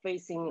now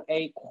facing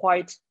a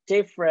quite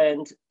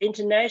different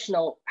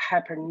international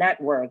hyper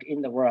network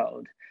in the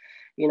world.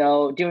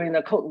 During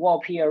the Cold War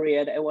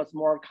period, it was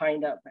more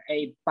kind of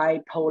a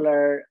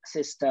bipolar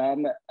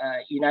system.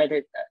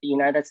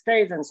 United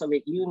States and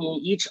Soviet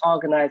Union each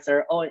organized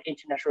their own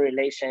international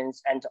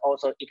relations and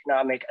also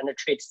economic and the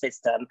trade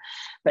system.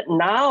 But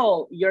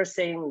now you're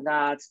saying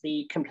that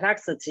the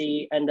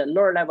complexity and the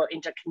lower level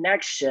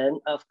interconnection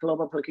of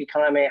global political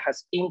economy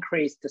has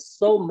increased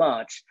so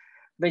much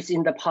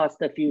within the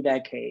past few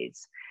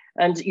decades.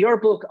 And your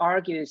book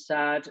argues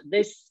that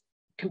this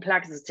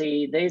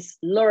complexity, this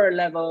lower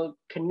level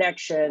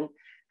connection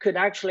could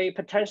actually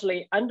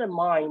potentially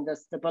undermine the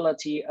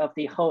stability of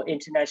the whole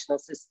international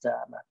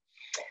system.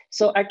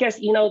 So I guess,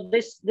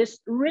 this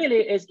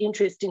really is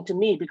interesting to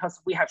me, because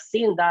we have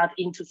seen that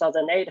in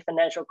 2008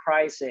 financial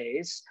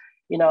crisis,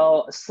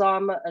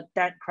 some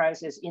debt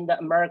crisis in the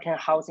American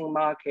housing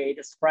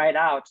market spread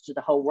out to the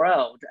whole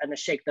world and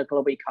shake the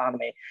global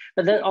economy.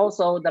 But then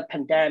also the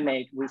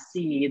pandemic, we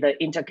see the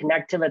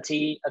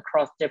interconnectivity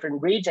across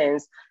different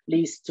regions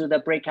leads to the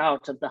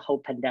breakout of the whole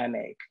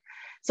pandemic.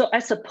 So I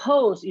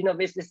suppose,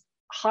 with this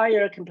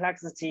higher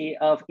complexity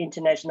of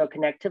international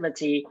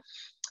connectivity,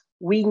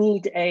 we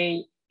need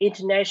a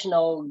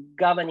international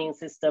governing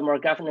system or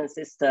governance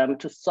system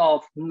to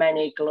solve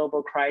many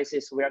global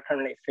crises we are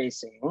currently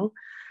facing.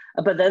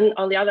 But then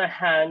on the other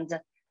hand,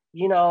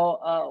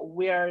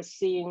 we are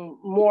seeing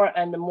more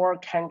and more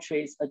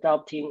countries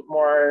adopting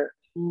more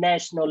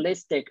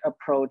nationalistic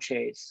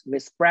approaches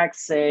with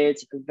Brexit,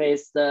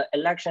 with the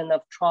election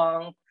of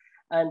Trump,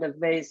 and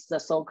with the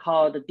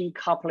so-called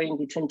decoupling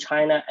between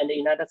China and the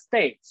United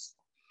States.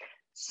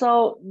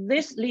 So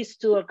this leads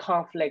to a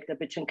conflict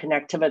between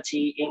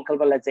connectivity in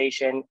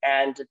globalization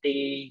and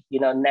the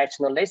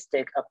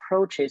nationalistic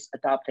approaches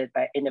adopted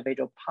by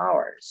individual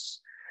powers.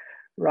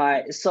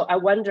 Right. So I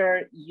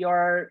wonder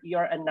your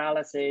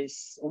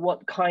analysis,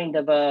 what kind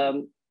of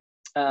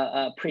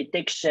a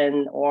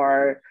prediction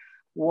or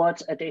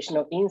what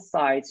additional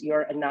insights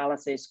your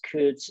analysis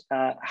could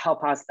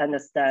help us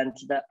understand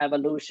the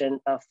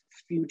evolution of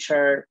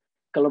future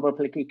global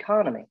political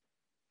economy?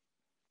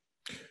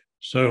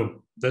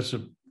 So that's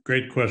a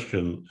great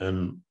question.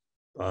 And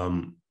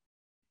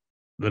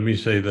let me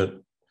say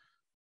that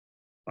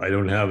I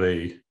don't have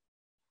a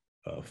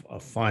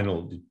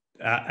final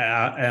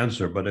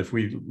answer, but if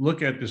we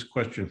look at this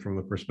question from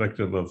the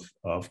perspective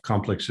of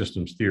complex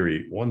systems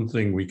theory, one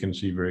thing we can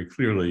see very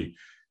clearly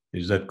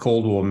is that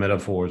Cold War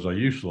metaphors are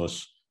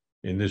useless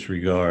in this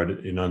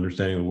regard in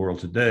understanding the world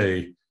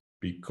today,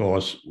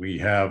 because we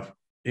have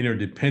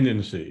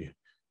interdependency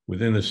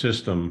within the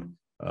system,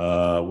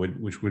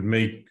 which would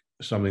make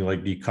something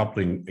like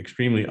decoupling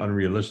extremely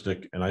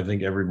unrealistic. And I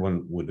think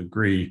everyone would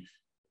agree,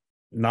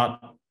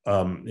 not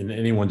in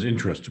anyone's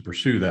interest to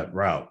pursue that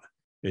route.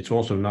 It's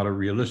also not a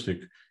realistic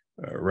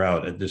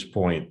route at this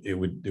point. It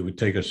would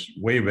take us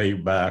way, way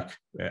back.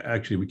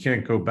 Actually, we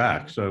can't go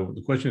back. So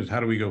the question is, how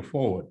do we go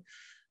forward?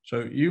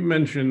 So you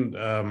mentioned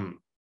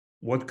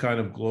what kind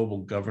of global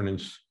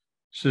governance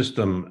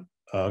system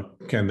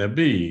can there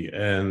be?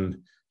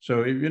 And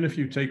so even if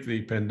you take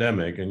the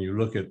pandemic and you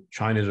look at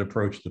China's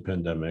approach to the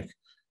pandemic,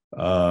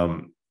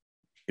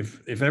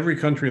 if every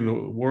country in the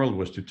world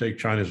was to take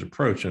China's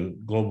approach,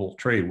 and global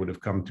trade would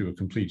have come to a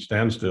complete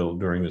standstill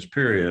during this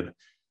period,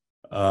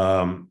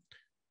 no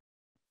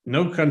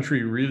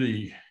country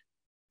really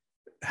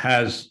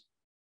has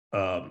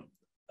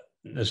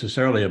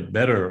necessarily a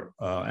better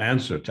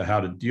answer to how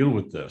to deal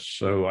with this.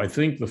 So I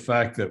think the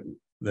fact that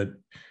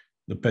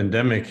the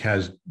pandemic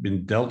has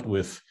been dealt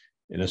with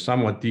in a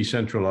somewhat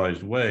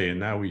decentralized way, and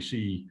now we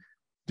see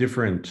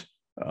different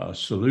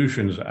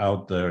solutions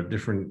out there,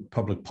 different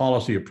public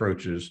policy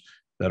approaches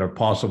that are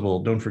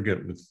possible. Don't forget,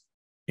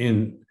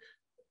 within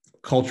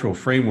cultural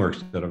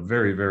frameworks that are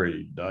very,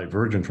 very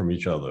divergent from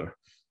each other.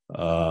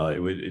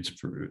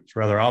 It's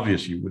rather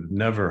obvious you would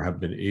never have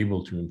been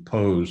able to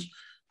impose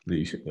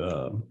the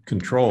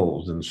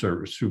controls and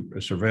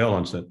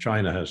surveillance that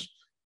China has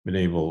been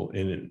able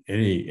in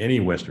any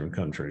Western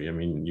country. I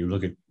mean, you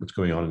look at what's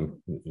going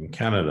on in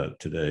Canada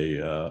today.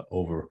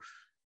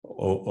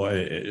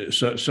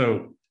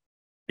 So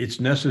it's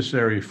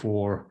necessary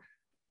for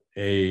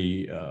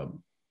a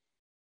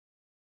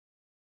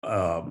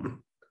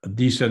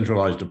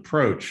decentralized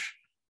approach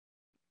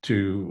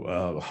to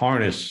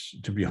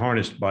be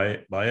harnessed by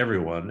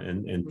everyone,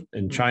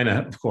 and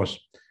China, of course,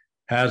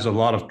 has a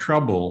lot of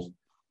trouble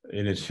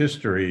in its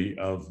history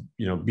of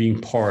being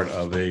part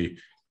of a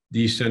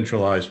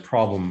decentralized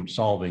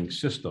problem-solving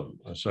system.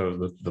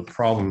 So the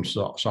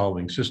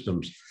problem-solving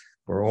systems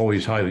were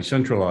always highly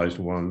centralized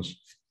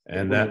ones,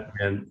 and that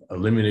meant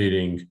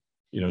eliminating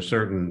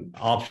certain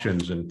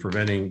options and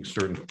preventing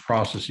certain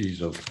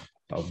processes of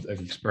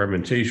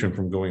experimentation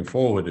from going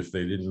forward if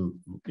they didn't,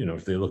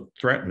 if they looked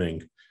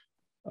threatening.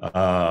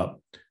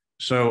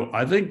 So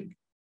I think,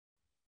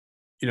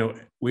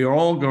 we are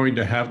all going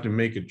to have to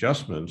make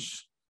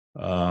adjustments,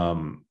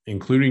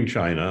 including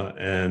China,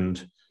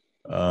 and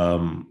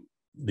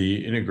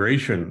the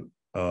integration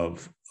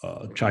of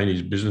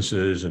Chinese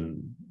businesses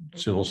and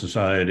civil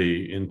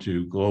society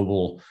into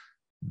global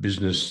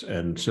business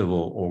and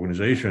civil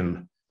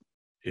organization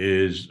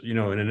is,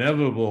 an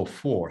inevitable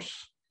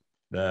force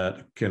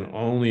that can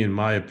only, in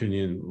my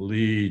opinion,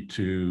 lead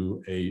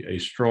to a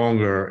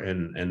stronger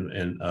and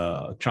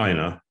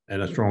China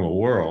and a stronger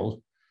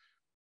world,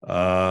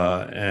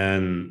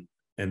 and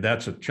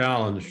that's a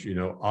challenge,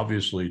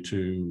 obviously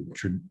to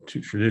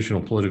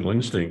traditional political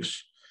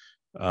instincts.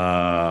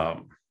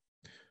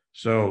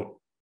 So,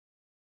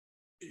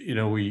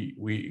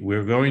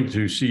 we're going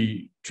to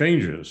see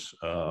changes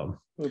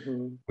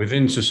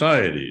within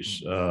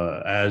societies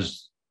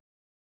as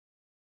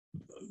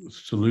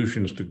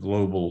solutions to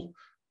global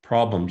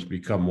problems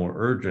become more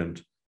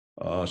urgent.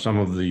 Some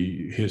of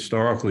the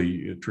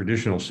historically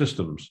traditional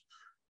systems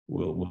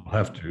will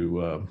have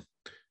to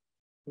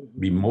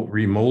be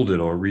remolded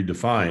or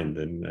redefined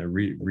and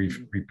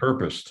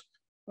repurposed.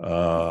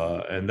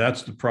 And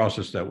that's the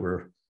process that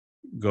we're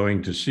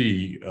going to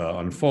see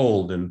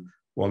unfold. And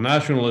while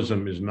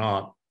nationalism is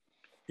not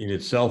in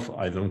itself,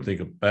 I don't think,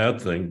 a bad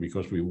thing,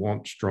 because we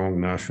want strong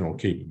national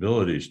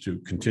capabilities to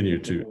continue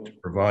to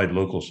provide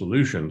local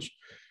solutions.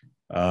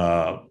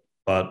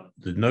 But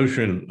the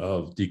notion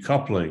of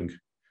decoupling,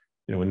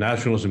 when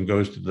nationalism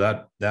goes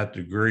to that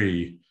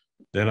degree,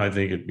 then I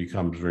think it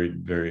becomes very,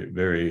 very,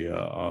 very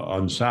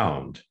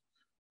unsound.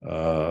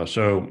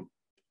 So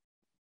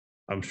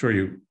I'm sure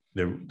you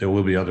there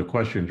will be other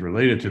questions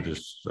related to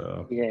this.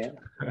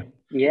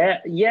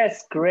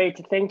 Yes,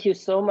 great. Thank you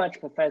so much,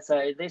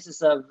 Professor. This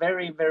is a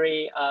very,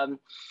 very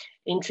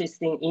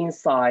interesting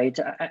insight.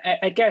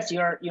 I guess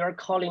you're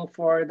calling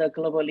for the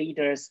global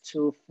leaders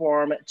to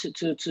form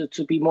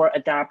to be more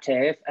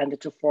adaptive and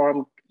to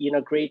form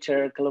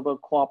greater global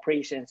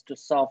cooperations to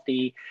solve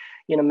the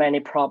many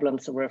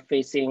problems we're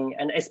facing.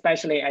 And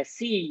especially I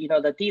see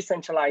the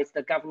decentralized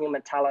governing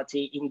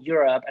mentality in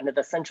Europe and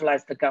the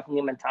centralized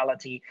governing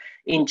mentality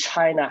in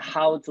China.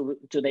 How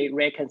do they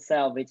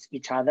reconcile with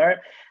each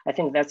other? I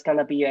think that's going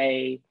to be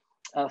a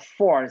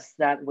force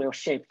that will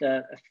shape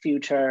the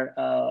future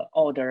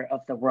order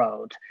of the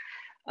world.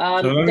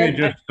 So let me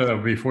just,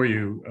 before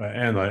you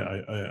end,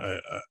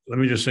 let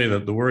me just say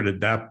that the word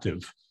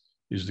adaptive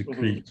is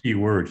the key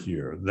word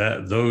here.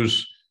 That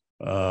those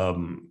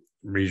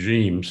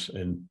regimes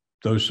and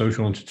those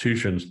social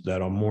institutions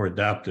that are more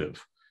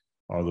adaptive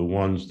are the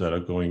ones that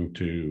are going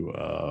to,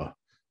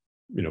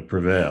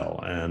 prevail.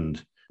 And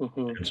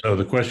so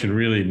the question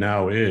really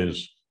now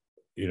is,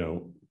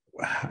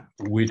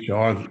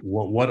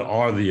 what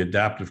are the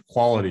adaptive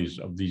qualities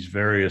of these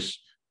various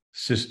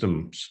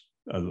systems,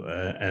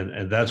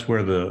 and that's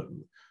where the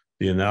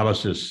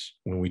analysis,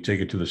 when we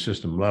take it to the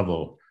system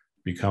level,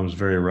 becomes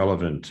very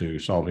relevant to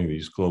solving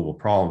these global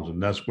problems.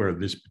 And that's where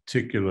this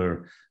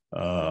particular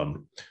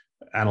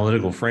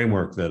analytical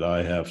framework that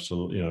I have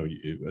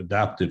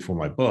adapted for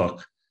my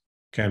book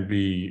can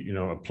be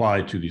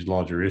applied to these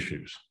larger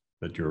issues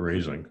that you're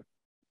raising.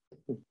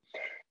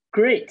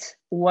 Great,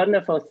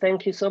 wonderful.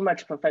 Thank you so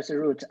much, Professor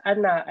Root.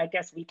 Anna, I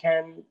guess we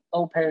can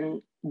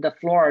open the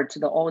floor to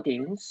the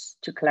audience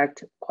to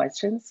collect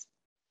questions.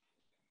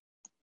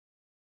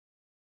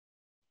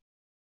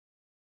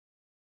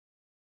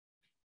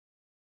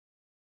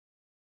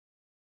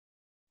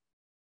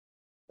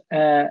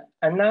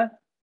 Anna?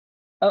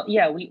 Oh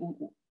yeah,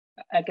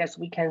 I guess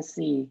we can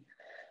see.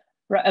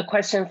 Right, a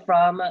question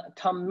from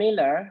Tom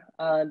Miller.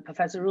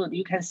 Professor Root,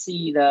 you can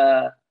see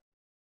the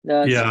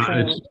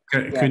screen.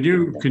 Can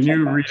you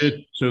read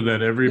it so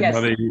that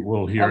everybody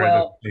will hear it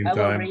at the same time?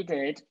 I will read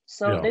it.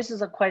 So this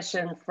is a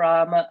question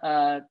from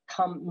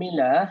Tom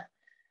Miller,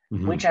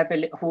 which I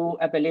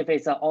believe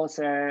is an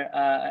author,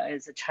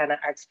 is a China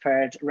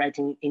expert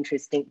writing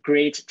interesting,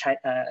 great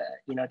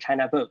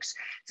China books.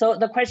 So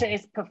the question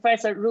is,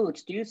 Professor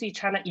Root, do you see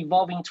China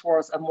evolving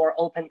towards a more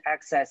open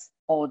access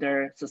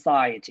order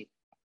society?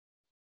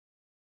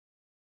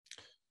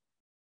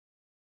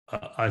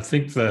 I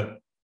think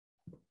that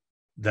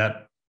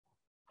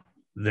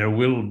there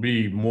will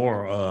be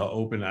more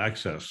open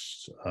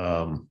access.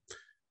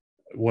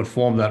 What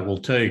form that will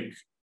take,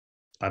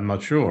 I'm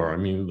not sure. I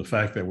mean, the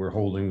fact that we're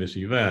holding this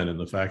event and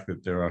the fact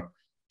that there are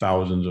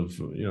thousands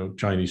of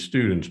Chinese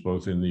students,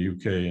 both in the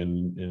UK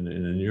and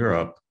in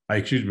Europe,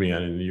 and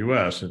in the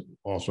US, and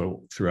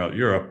also throughout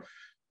Europe,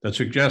 that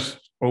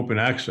suggests open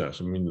access.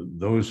 I mean,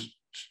 those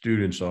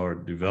students are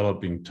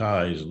developing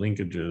ties,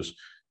 linkages,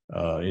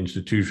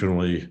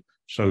 institutionally,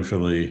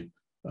 socially,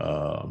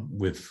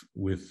 with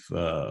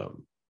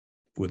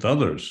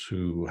others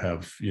who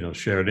have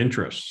shared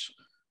interests.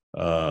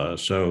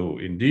 So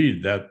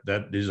indeed,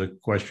 that is a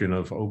question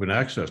of open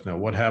access. Now,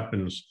 what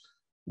happens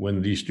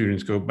when these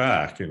students go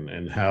back,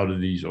 and how do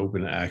these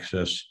open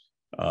access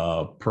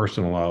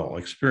personal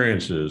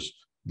experiences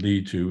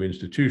lead to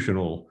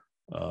institutional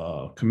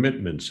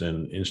commitments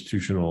and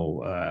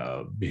institutional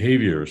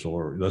behaviors,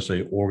 or let's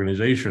say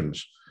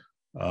organizations?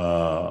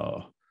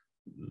 I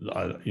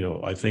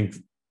think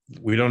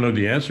we don't know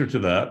the answer to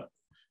that.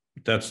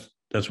 But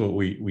that's what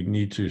we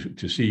need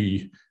to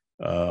see.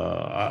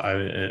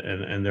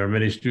 And there are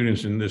many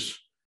students in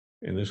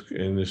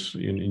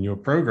your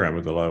program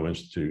at the Lau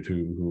Institute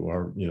who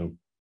are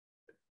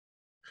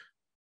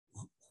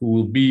who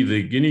will be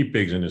the guinea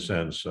pigs, in a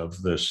sense,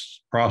 of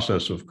this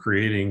process of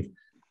creating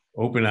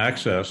open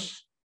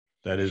access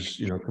that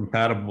is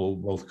compatible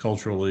both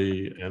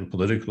culturally and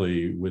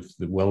politically with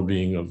the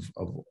well-being of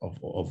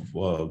all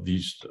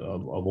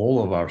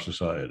of our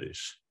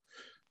societies.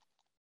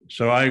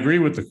 So I agree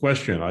with the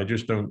question. I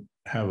just don't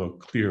have a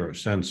clear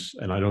sense,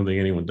 and I don't think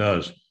anyone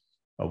does,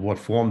 of what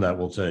form that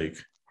will take.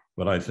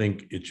 But I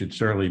think it should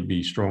certainly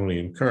be strongly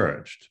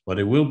encouraged. But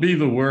it will be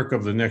the work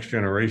of the next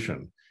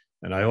generation.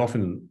 And I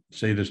often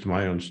say this to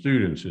my own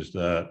students, is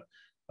that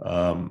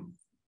the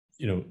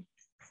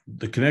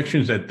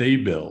connections that they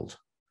build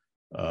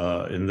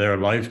in their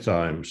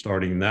lifetime,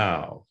 starting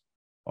now,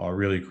 are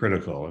really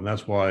critical. And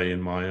that's why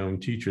in my own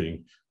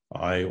teaching,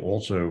 I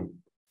also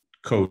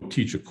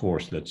co-teach a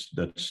course that's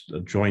a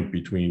joint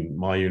between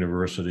my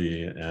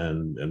university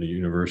and the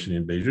university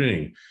in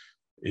Beijing.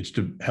 It's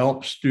to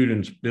help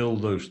students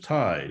build those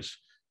ties.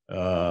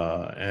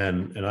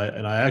 And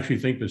I actually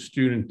think the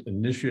student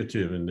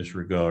initiative in this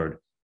regard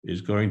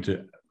is going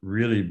to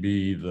really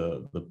be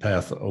the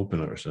path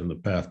openers and the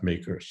path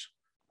makers.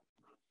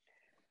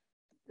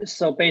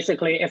 So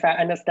basically, if I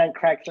understand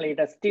correctly,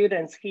 the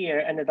students here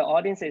and the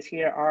audiences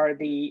here are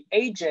the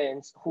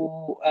agents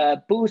who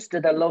boost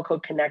the local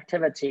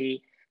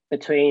connectivity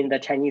between the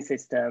Chinese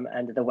system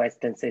and the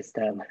Western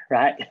system,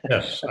 right?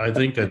 Yes, I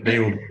think that they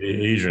will be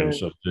the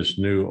agents of this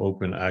new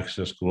open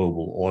access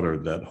global order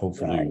that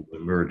hopefully Right.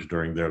 will emerge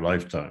during their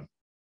lifetime.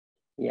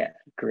 Yeah,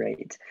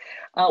 great.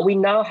 We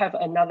now have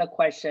another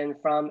question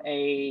from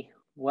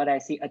what I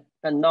see, an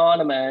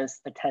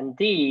anonymous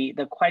attendee.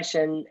 The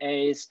question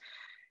is,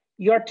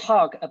 your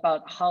talk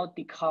about how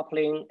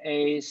decoupling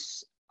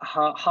is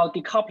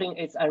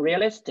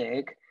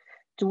unrealistic.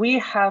 Do we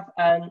have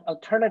an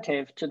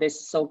alternative to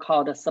this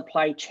so-called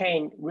supply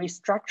chain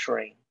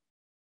restructuring?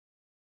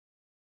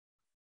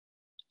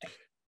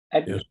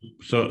 Yes.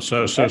 So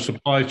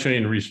supply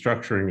chain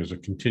restructuring is a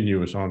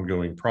continuous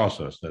ongoing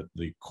process that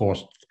the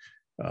cost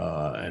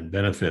and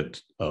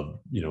benefit of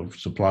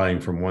supplying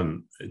from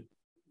one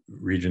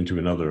region to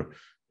another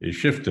is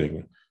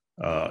shifting.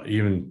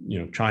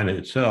 Even China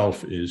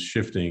itself is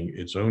shifting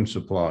its own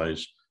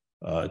supplies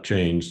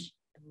chains,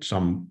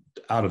 some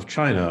out of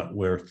China,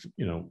 where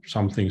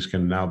some things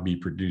can now be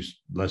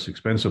produced less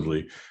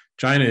expensively.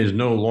 China is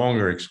no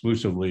longer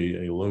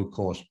exclusively a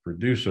low-cost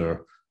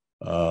producer.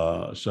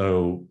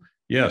 So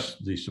yes,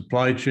 the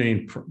supply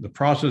chain, the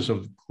process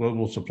of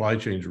global supply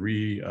chains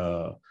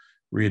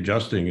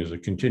readjusting is a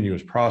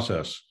continuous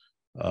process,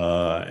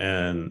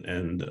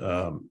 and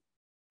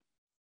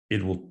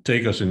it will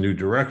take us in new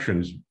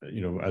directions.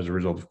 As a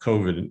result of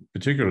COVID, and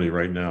particularly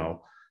right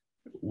now,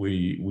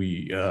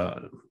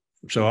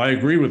 so I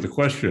agree with the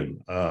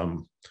question.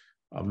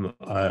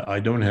 I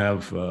don't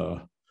have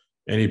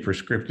any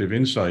prescriptive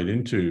insight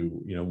into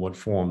what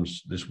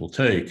forms this will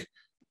take,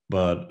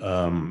 but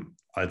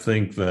I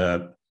think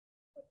that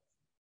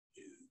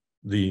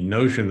the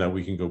notion that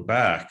we can go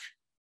back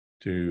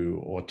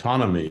to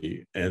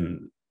autonomy,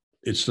 and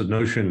it's the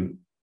notion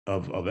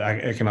of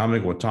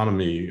economic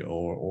autonomy,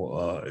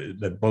 or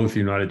that both the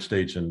United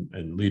States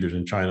and leaders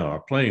in China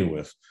are playing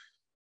with,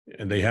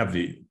 and they have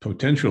the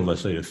potential, let's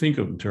say, to think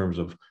of in terms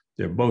of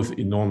they're both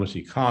enormous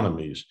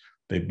economies.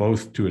 They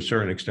both, to a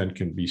certain extent,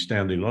 can be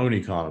standalone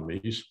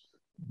economies,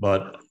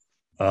 but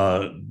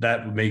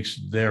that makes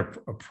their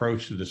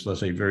approach to this, let's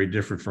say, very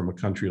different from a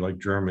country like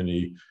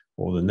Germany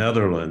or the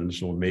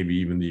Netherlands, or maybe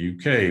even the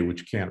UK,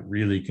 which can't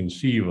really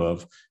conceive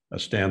of a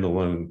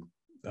standalone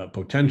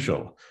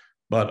potential.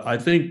 But I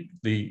think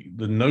the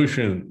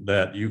notion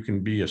that you can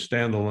be a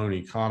standalone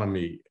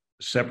economy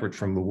separate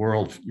from the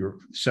world,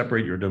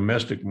 separate your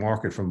domestic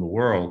market from the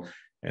world,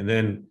 and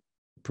then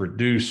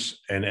produce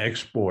and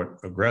export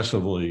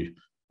aggressively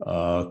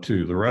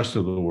to the rest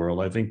of the world,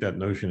 I think that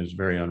notion is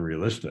very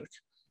unrealistic.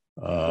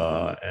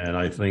 And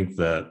I think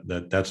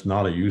that's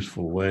not a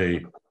useful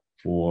way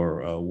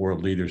for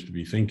world leaders to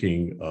be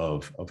thinking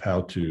of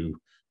how to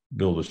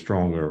build a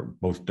stronger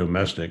both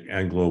domestic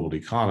and global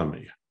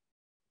economy.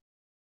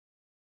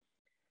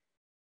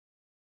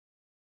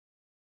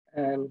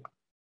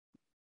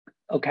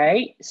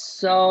 Okay,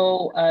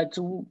 so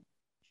do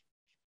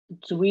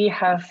we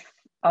have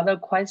other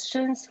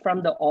questions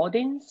from the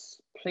audience?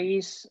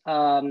 Please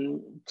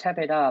type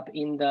it up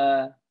in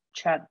the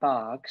chat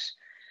box.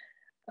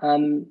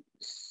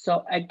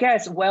 So I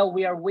guess while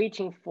we are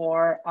waiting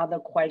for other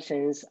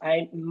questions,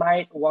 I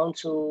might want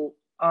to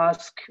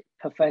ask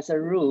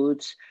Professor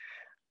Root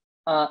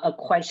a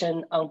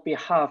question on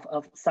behalf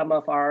of some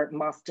of our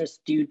master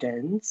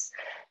students,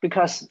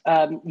 because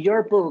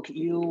your book,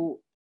 you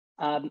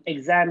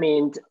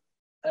examined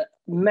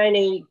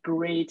many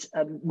great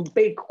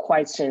big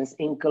questions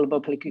in global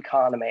political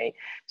economy.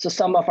 So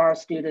some of our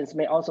students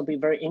may also be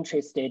very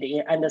interested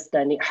in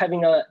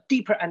having a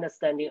deeper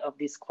understanding of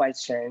these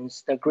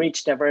questions: the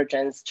great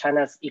divergence,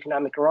 China's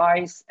economic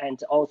rise,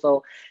 and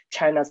also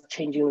China's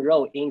changing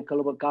role in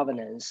global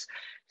governance.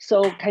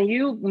 So can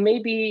you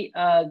maybe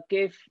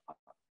give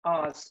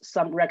us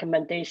some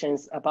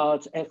recommendations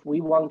about if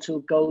we want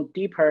to go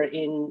deeper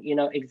in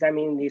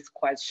examining these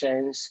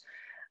questions?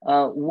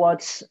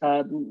 What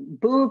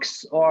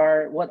books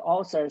or what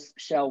authors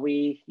shall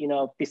we,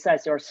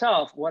 besides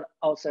yourself, what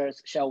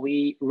authors shall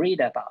we read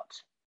about?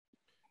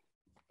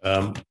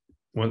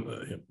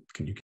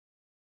 Can you?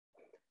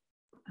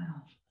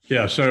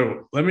 Yeah,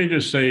 so let me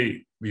just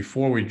say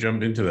before we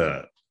jump into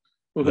that,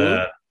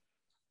 that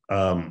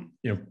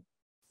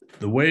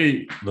the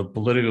way the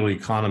political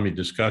economy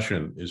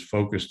discussion is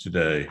focused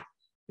today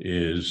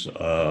is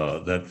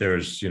that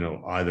there's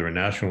either a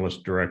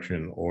nationalist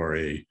direction or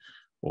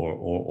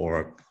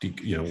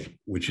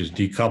which is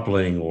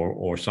decoupling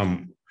or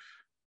some.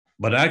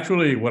 But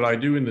actually what I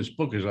do in this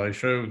book is I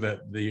show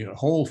that the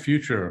whole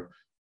future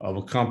of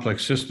a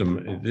complex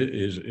system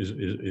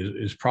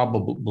is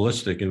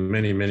probabilistic in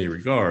many, many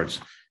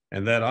regards.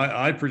 And that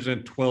I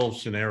present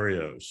 12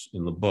 scenarios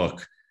in the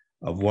book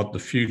of what the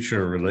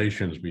future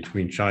relations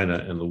between China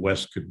and the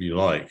West could be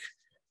like.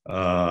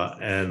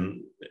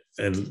 And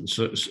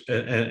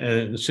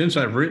since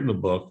I've written the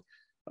book,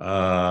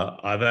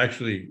 I've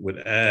actually would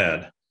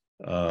add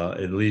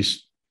at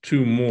least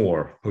 2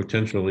 more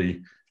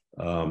potentially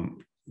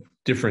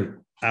different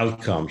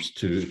outcomes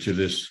to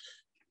this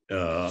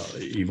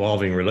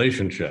evolving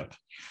relationship.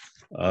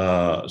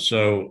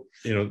 So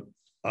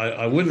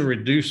I wouldn't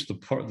reduce the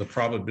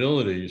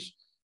probabilities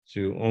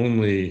to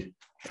only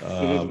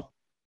to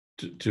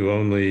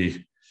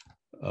only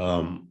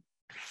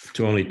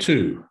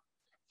two.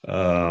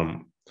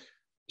 Once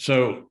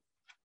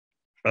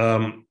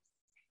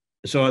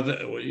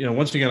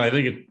again, I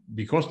think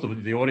because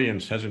the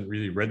audience hasn't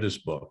really read this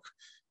book,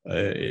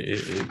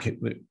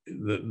 it's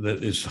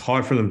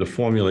hard for them to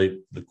formulate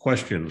the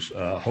questions.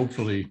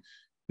 Hopefully,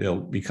 they'll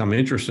become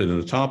interested in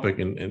the topic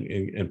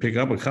and pick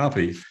up a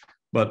copy.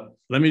 But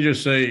let me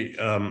just say,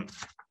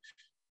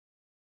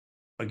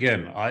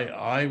 again,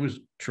 I was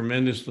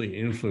tremendously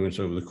influenced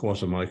over the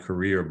course of my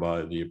career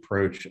by the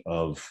approach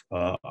of,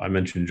 I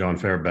mentioned John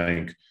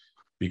Fairbank,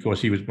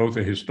 because he was both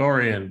a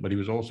historian, but he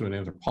was also an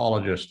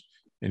anthropologist,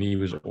 and he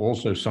was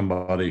also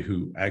somebody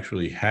who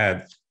actually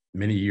had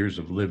many years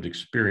of lived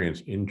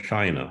experience in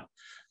China,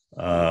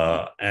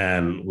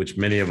 and which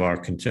many of our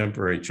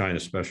contemporary China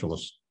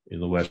specialists in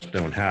the West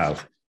don't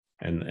have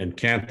and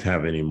can't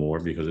have anymore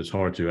because it's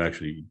hard to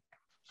actually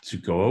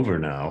go over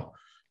now.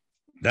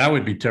 That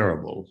would be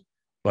terrible.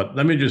 But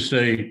let me just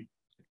say,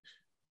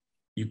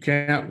 you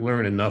can't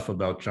learn enough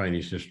about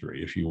Chinese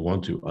history if you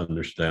want to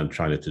understand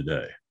China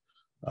today.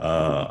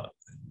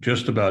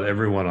 Just about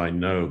everyone I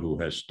know who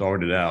has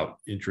started out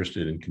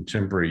interested in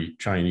contemporary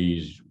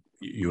Chinese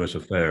U.S.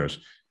 affairs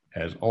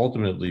has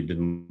ultimately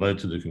been led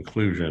to the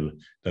conclusion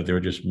that there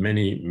are just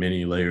many,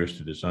 many layers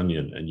to this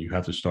onion, and you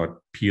have to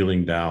start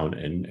peeling down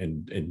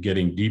and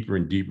getting deeper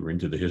and deeper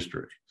into the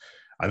history.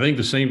 I think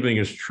the same thing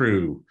is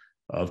true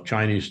of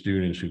Chinese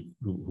students who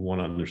want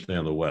to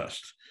understand the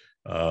West.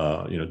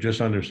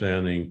 Just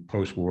understanding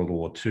post-World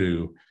War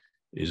II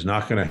is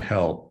not going to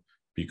help,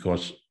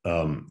 because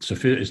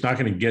it's not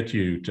going to get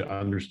you to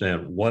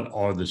understand what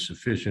are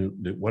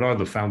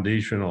the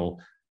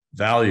foundational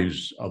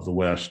values of the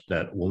West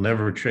that will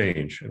never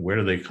change, and where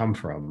do they come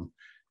from,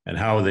 and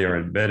how they are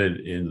embedded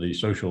in the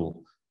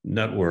social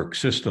network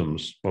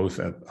systems, both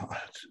at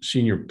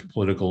senior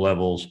political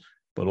levels,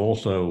 but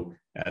also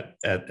at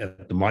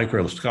the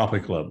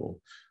microscopic level,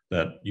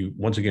 that you,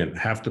 once again,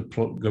 have to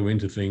go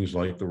into things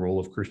like the role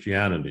of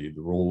Christianity,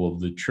 the role of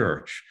the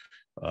church,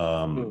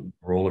 the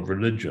role of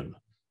religion.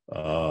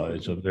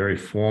 It's a very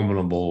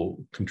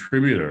formidable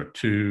contributor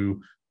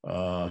to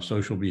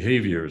social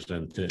behaviors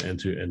and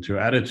to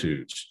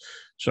attitudes.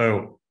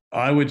 So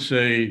I would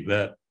say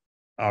that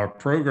our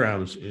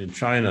programs in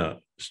China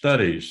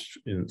studies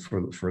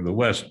for the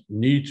West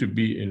need to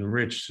be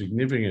enriched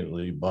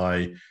significantly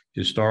by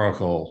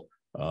historical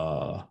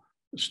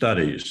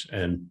studies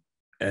and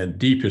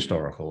deep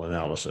historical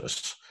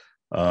analysis.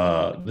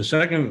 The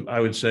second I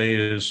would say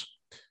is,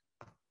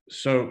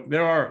 so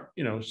there are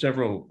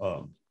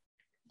several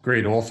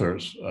great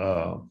authors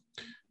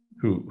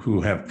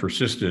who have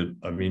persisted.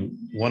 I mean,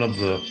 one of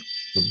the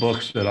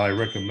books that I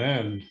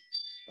recommend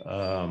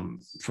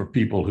for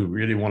people who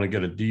really want to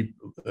get a deep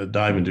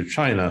dive into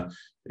China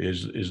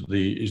is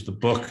the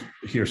book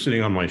here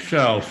sitting on my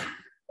shelf,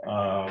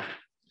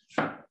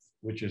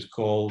 which is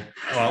called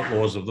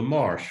Outlaws of the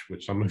Marsh,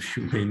 which some of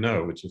you may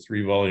know. It's a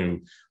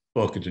 3-volume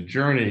book. It's a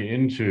journey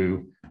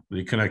into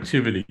the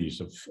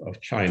connectivities of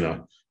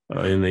China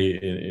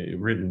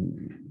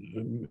written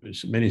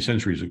many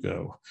centuries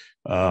ago.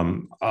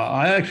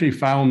 I actually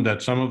found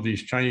that some of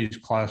these Chinese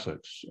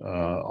classics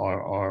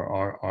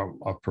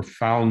are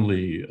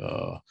profoundly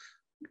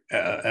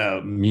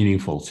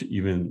meaningful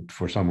even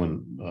for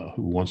someone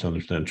who wants to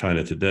understand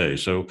China today.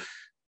 So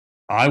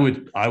I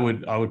would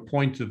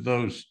point to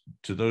those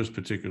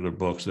particular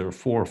books. There are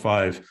 4 or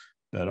 5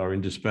 that are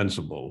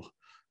indispensable.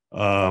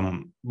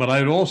 But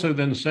I'd also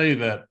then say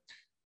that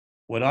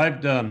what I've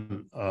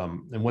done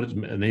and what has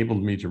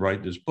enabled me to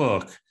write this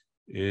book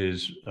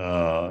is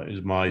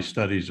my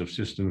studies of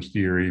systems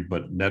theory,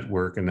 but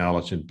network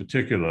analysis in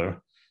particular.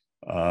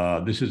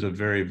 This is a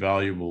very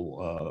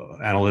valuable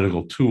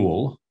analytical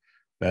tool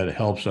that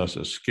helps us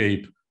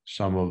escape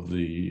some of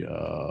the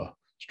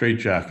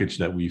straitjackets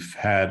that we've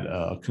had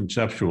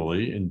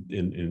conceptually in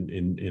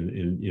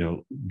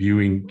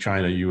viewing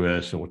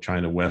China-U.S. or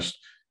China-West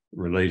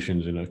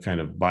relations in a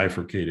kind of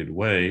bifurcated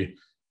way.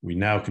 We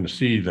now can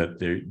see that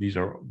these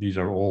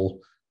are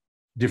all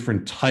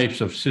different types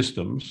of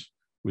systems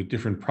with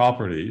different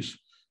properties.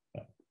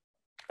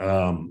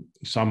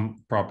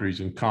 Some properties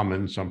in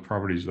common, some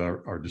properties that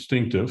are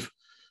distinctive.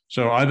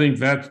 So I think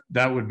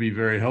that would be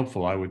very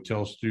helpful. I would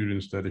tell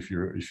students that if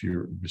you're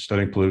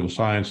studying political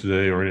science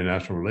today or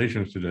international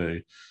relations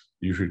today,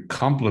 you should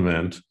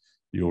complement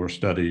your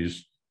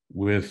studies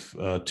with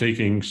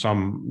taking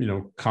some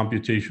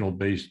computational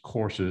based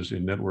courses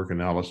in network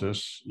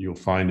analysis. You'll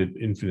find it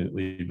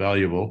infinitely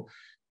valuable,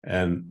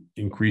 and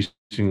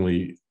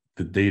increasingly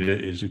the data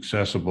is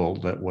accessible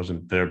that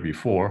wasn't there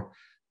before.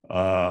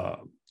 I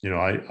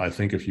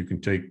think if you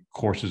can take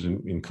courses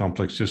in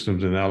complex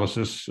systems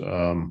analysis,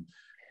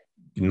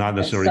 not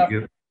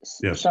necessarily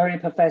Yes. Sorry,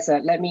 Professor.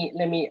 Let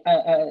me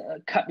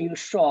cut you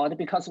short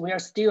because we are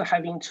still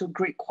having two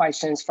great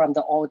questions from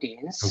the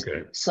audience.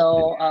 Okay.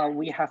 So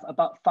we have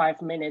about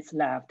 5 minutes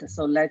left.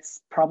 So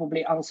let's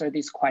probably answer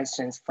these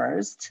questions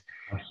first.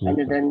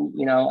 Absolutely. And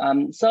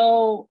then,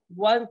 so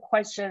one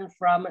question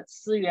from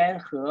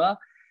Siyuan He.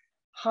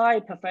 Hi,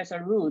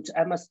 Professor Root.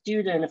 I'm a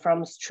student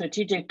from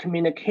strategic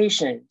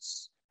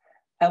communications.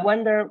 I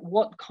wonder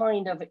what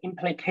kind of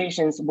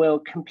implications will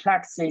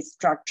complexity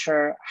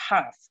structure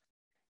have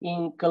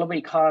in global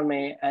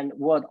economy and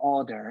world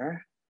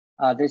order?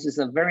 This is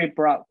a very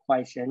broad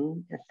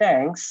question.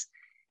 Thanks.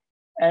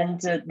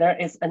 And there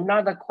is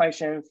another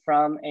question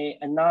from an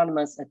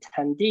anonymous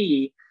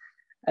attendee.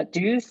 Do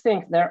you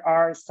think there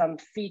are some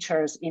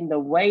features in the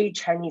way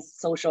Chinese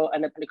social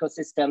and political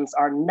systems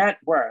are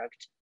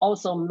networked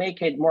also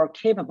make it more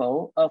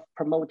capable of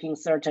promoting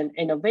certain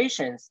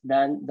innovations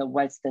than the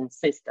Western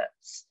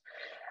systems?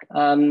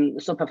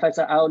 So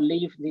Professor, I'll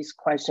leave these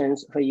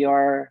questions for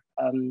your,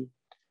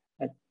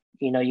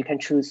 you can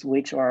choose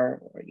which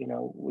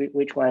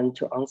which one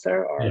to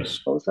answer, or yes.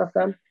 Both of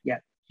them. Yeah.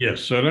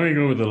 Yes. So let me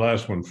go with the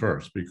last one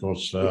first,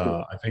 because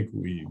I think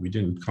we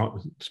didn't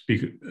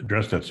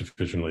address that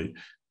sufficiently.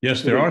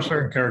 Yes, there are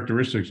certain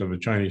characteristics of the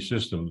Chinese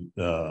system,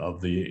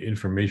 of the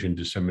information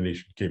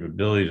dissemination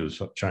capabilities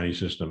of the Chinese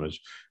system as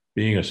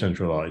being a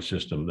centralized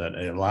system, that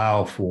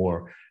allow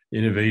for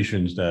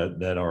innovations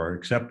that are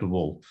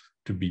acceptable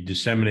to be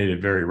disseminated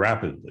very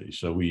rapidly.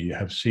 So we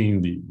have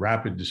seen the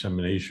rapid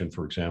dissemination,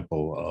 for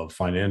example, of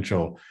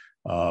financial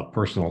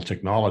personal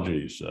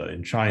technologies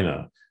in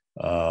China.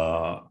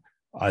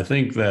 I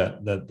think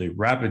that the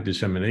rapid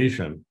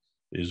dissemination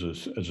is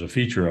a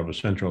feature of a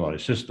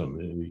centralized system.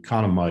 It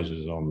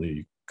economizes on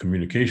the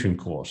communication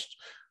costs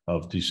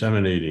of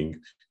disseminating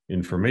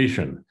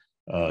information.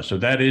 So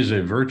that is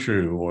a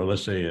virtue, or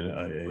let's say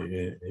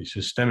a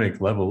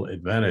systemic level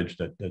advantage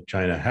that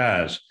China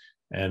has,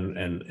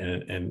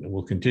 and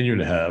will continue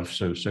to have.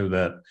 So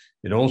that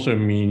it also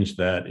means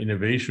that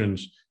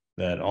innovations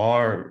that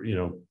are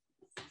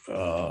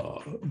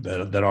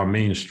that are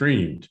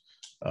mainstreamed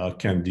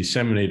can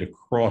disseminate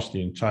across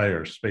the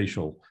entire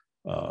spatial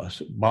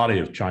body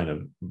of China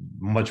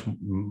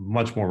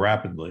much more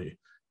rapidly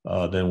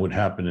than would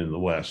happen in the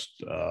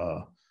West.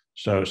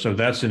 So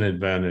that's an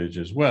advantage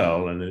as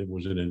well, and it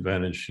was an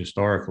advantage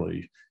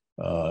historically,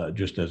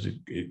 just as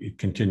it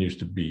continues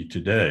to be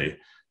today.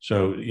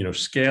 So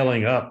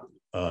scaling up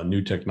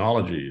new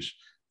technologies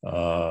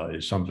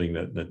is something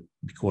that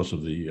because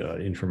of the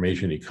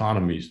information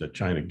economies that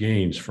China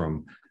gains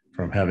from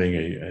having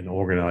an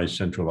organized,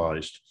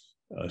 centralized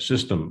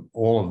system,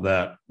 all of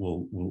that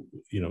will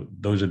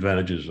those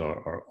advantages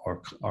are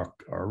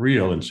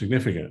real and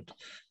significant.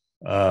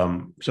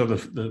 So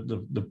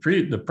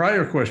the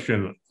prior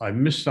question, I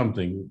missed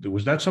something.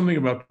 Was that something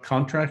about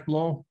contract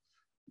law?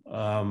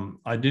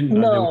 I didn't.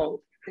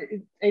 No,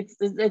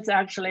 it's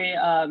actually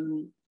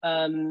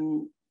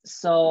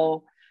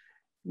so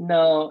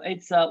no.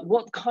 It's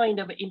what kind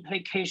of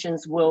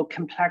implications will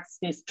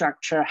complexity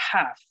structure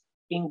have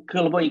in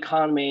global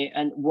economy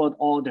and world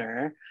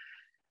order?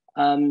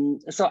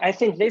 So I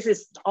think this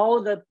is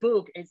all the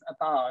book is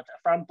about,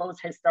 from both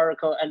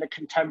historical and the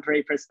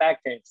contemporary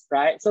perspectives,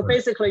 right? So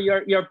basically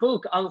your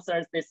book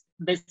answers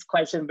this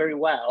question very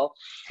well.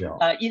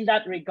 Yeah. In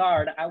that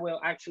regard, I will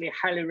actually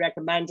highly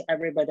recommend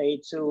everybody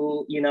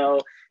to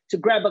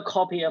grab a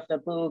copy of the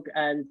book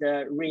and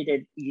read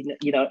it.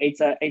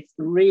 It's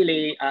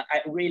really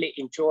I really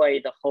enjoy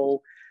the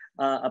whole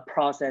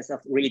process of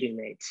reading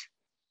it.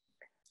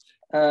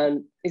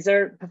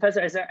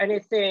 Professor, is there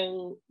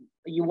anything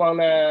you want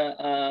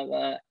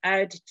to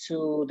add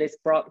to this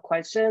broad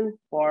question?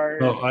 Or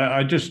no,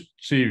 I just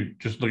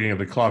looking at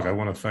the clock, I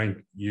want to thank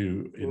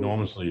you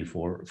enormously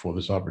for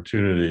this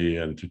opportunity,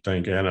 and to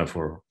thank Anna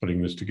for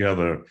putting this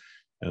together.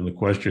 And the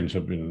questions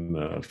have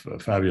been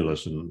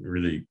fabulous, and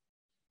really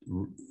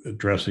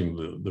addressing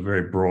the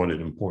very broad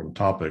and important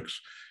topics,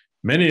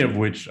 many of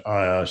which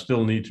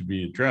still need to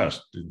be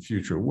addressed in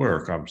future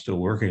work. I'm still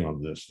working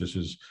on this. This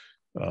is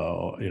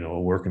a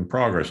work in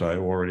progress. I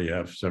already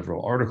have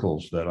several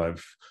articles that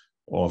I've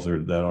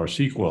authored that are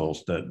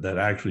sequels that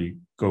actually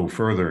go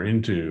further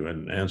into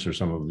and answer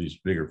some of these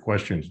bigger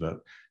questions that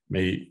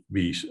may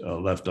be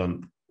left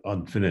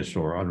unfinished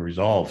or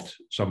unresolved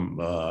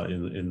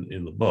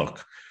in the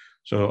book.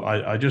 So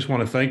I just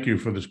want to thank you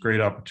for this great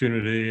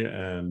opportunity,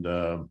 and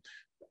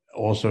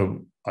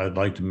also I'd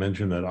like to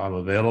mention that I'm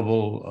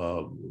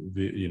available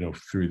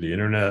through the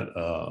internet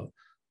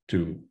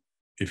to.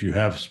 If you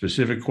have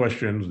specific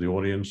questions, the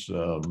audience,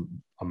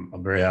 I'm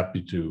very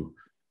happy to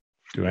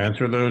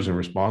answer those and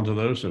respond to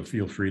those. So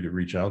feel free to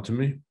reach out to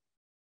me.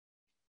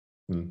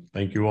 And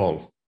thank you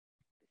all.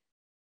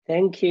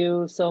 Thank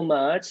you so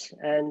much.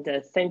 And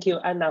thank you,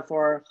 Anna,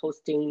 for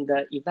hosting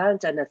the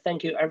event. And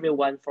thank you,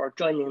 everyone, for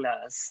joining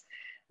us.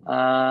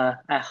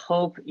 I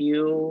hope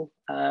you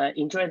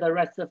enjoy the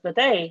rest of the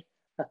day.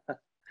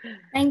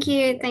 Thank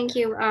you.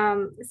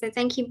 So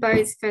thank you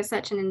both for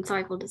such an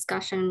insightful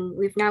discussion.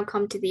 We've now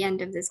come to the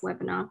end of this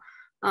webinar.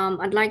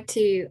 I'd like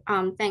to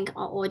thank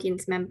our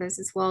audience members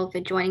as well for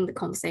joining the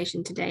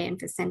conversation today and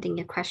for sending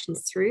your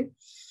questions through.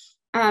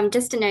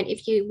 Just a note,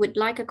 if you would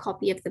like a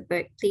copy of the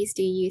book, please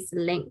do use the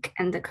link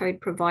and the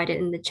code provided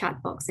in the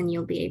chat box, and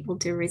you'll be able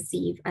to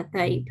receive a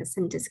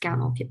 30%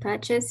 discount off your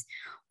purchase.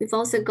 We've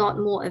also got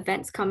more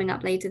events coming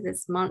up later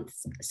this month,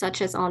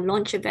 such as our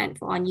launch event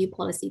for our new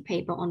policy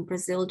paper on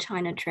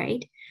Brazil-China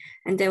trade.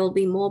 And there will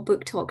be more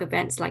book talk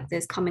events like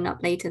this coming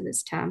up later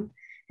this term.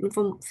 And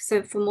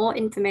for more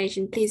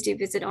information, please do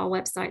visit our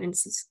website and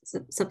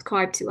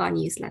subscribe to our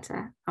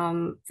newsletter.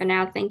 For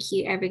now, thank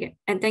you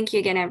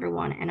again,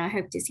 everyone. And I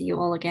hope to see you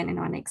all again in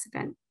our next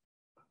event.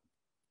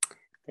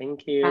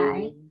 Thank you.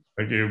 Bye.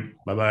 Thank you.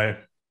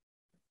 Bye-bye.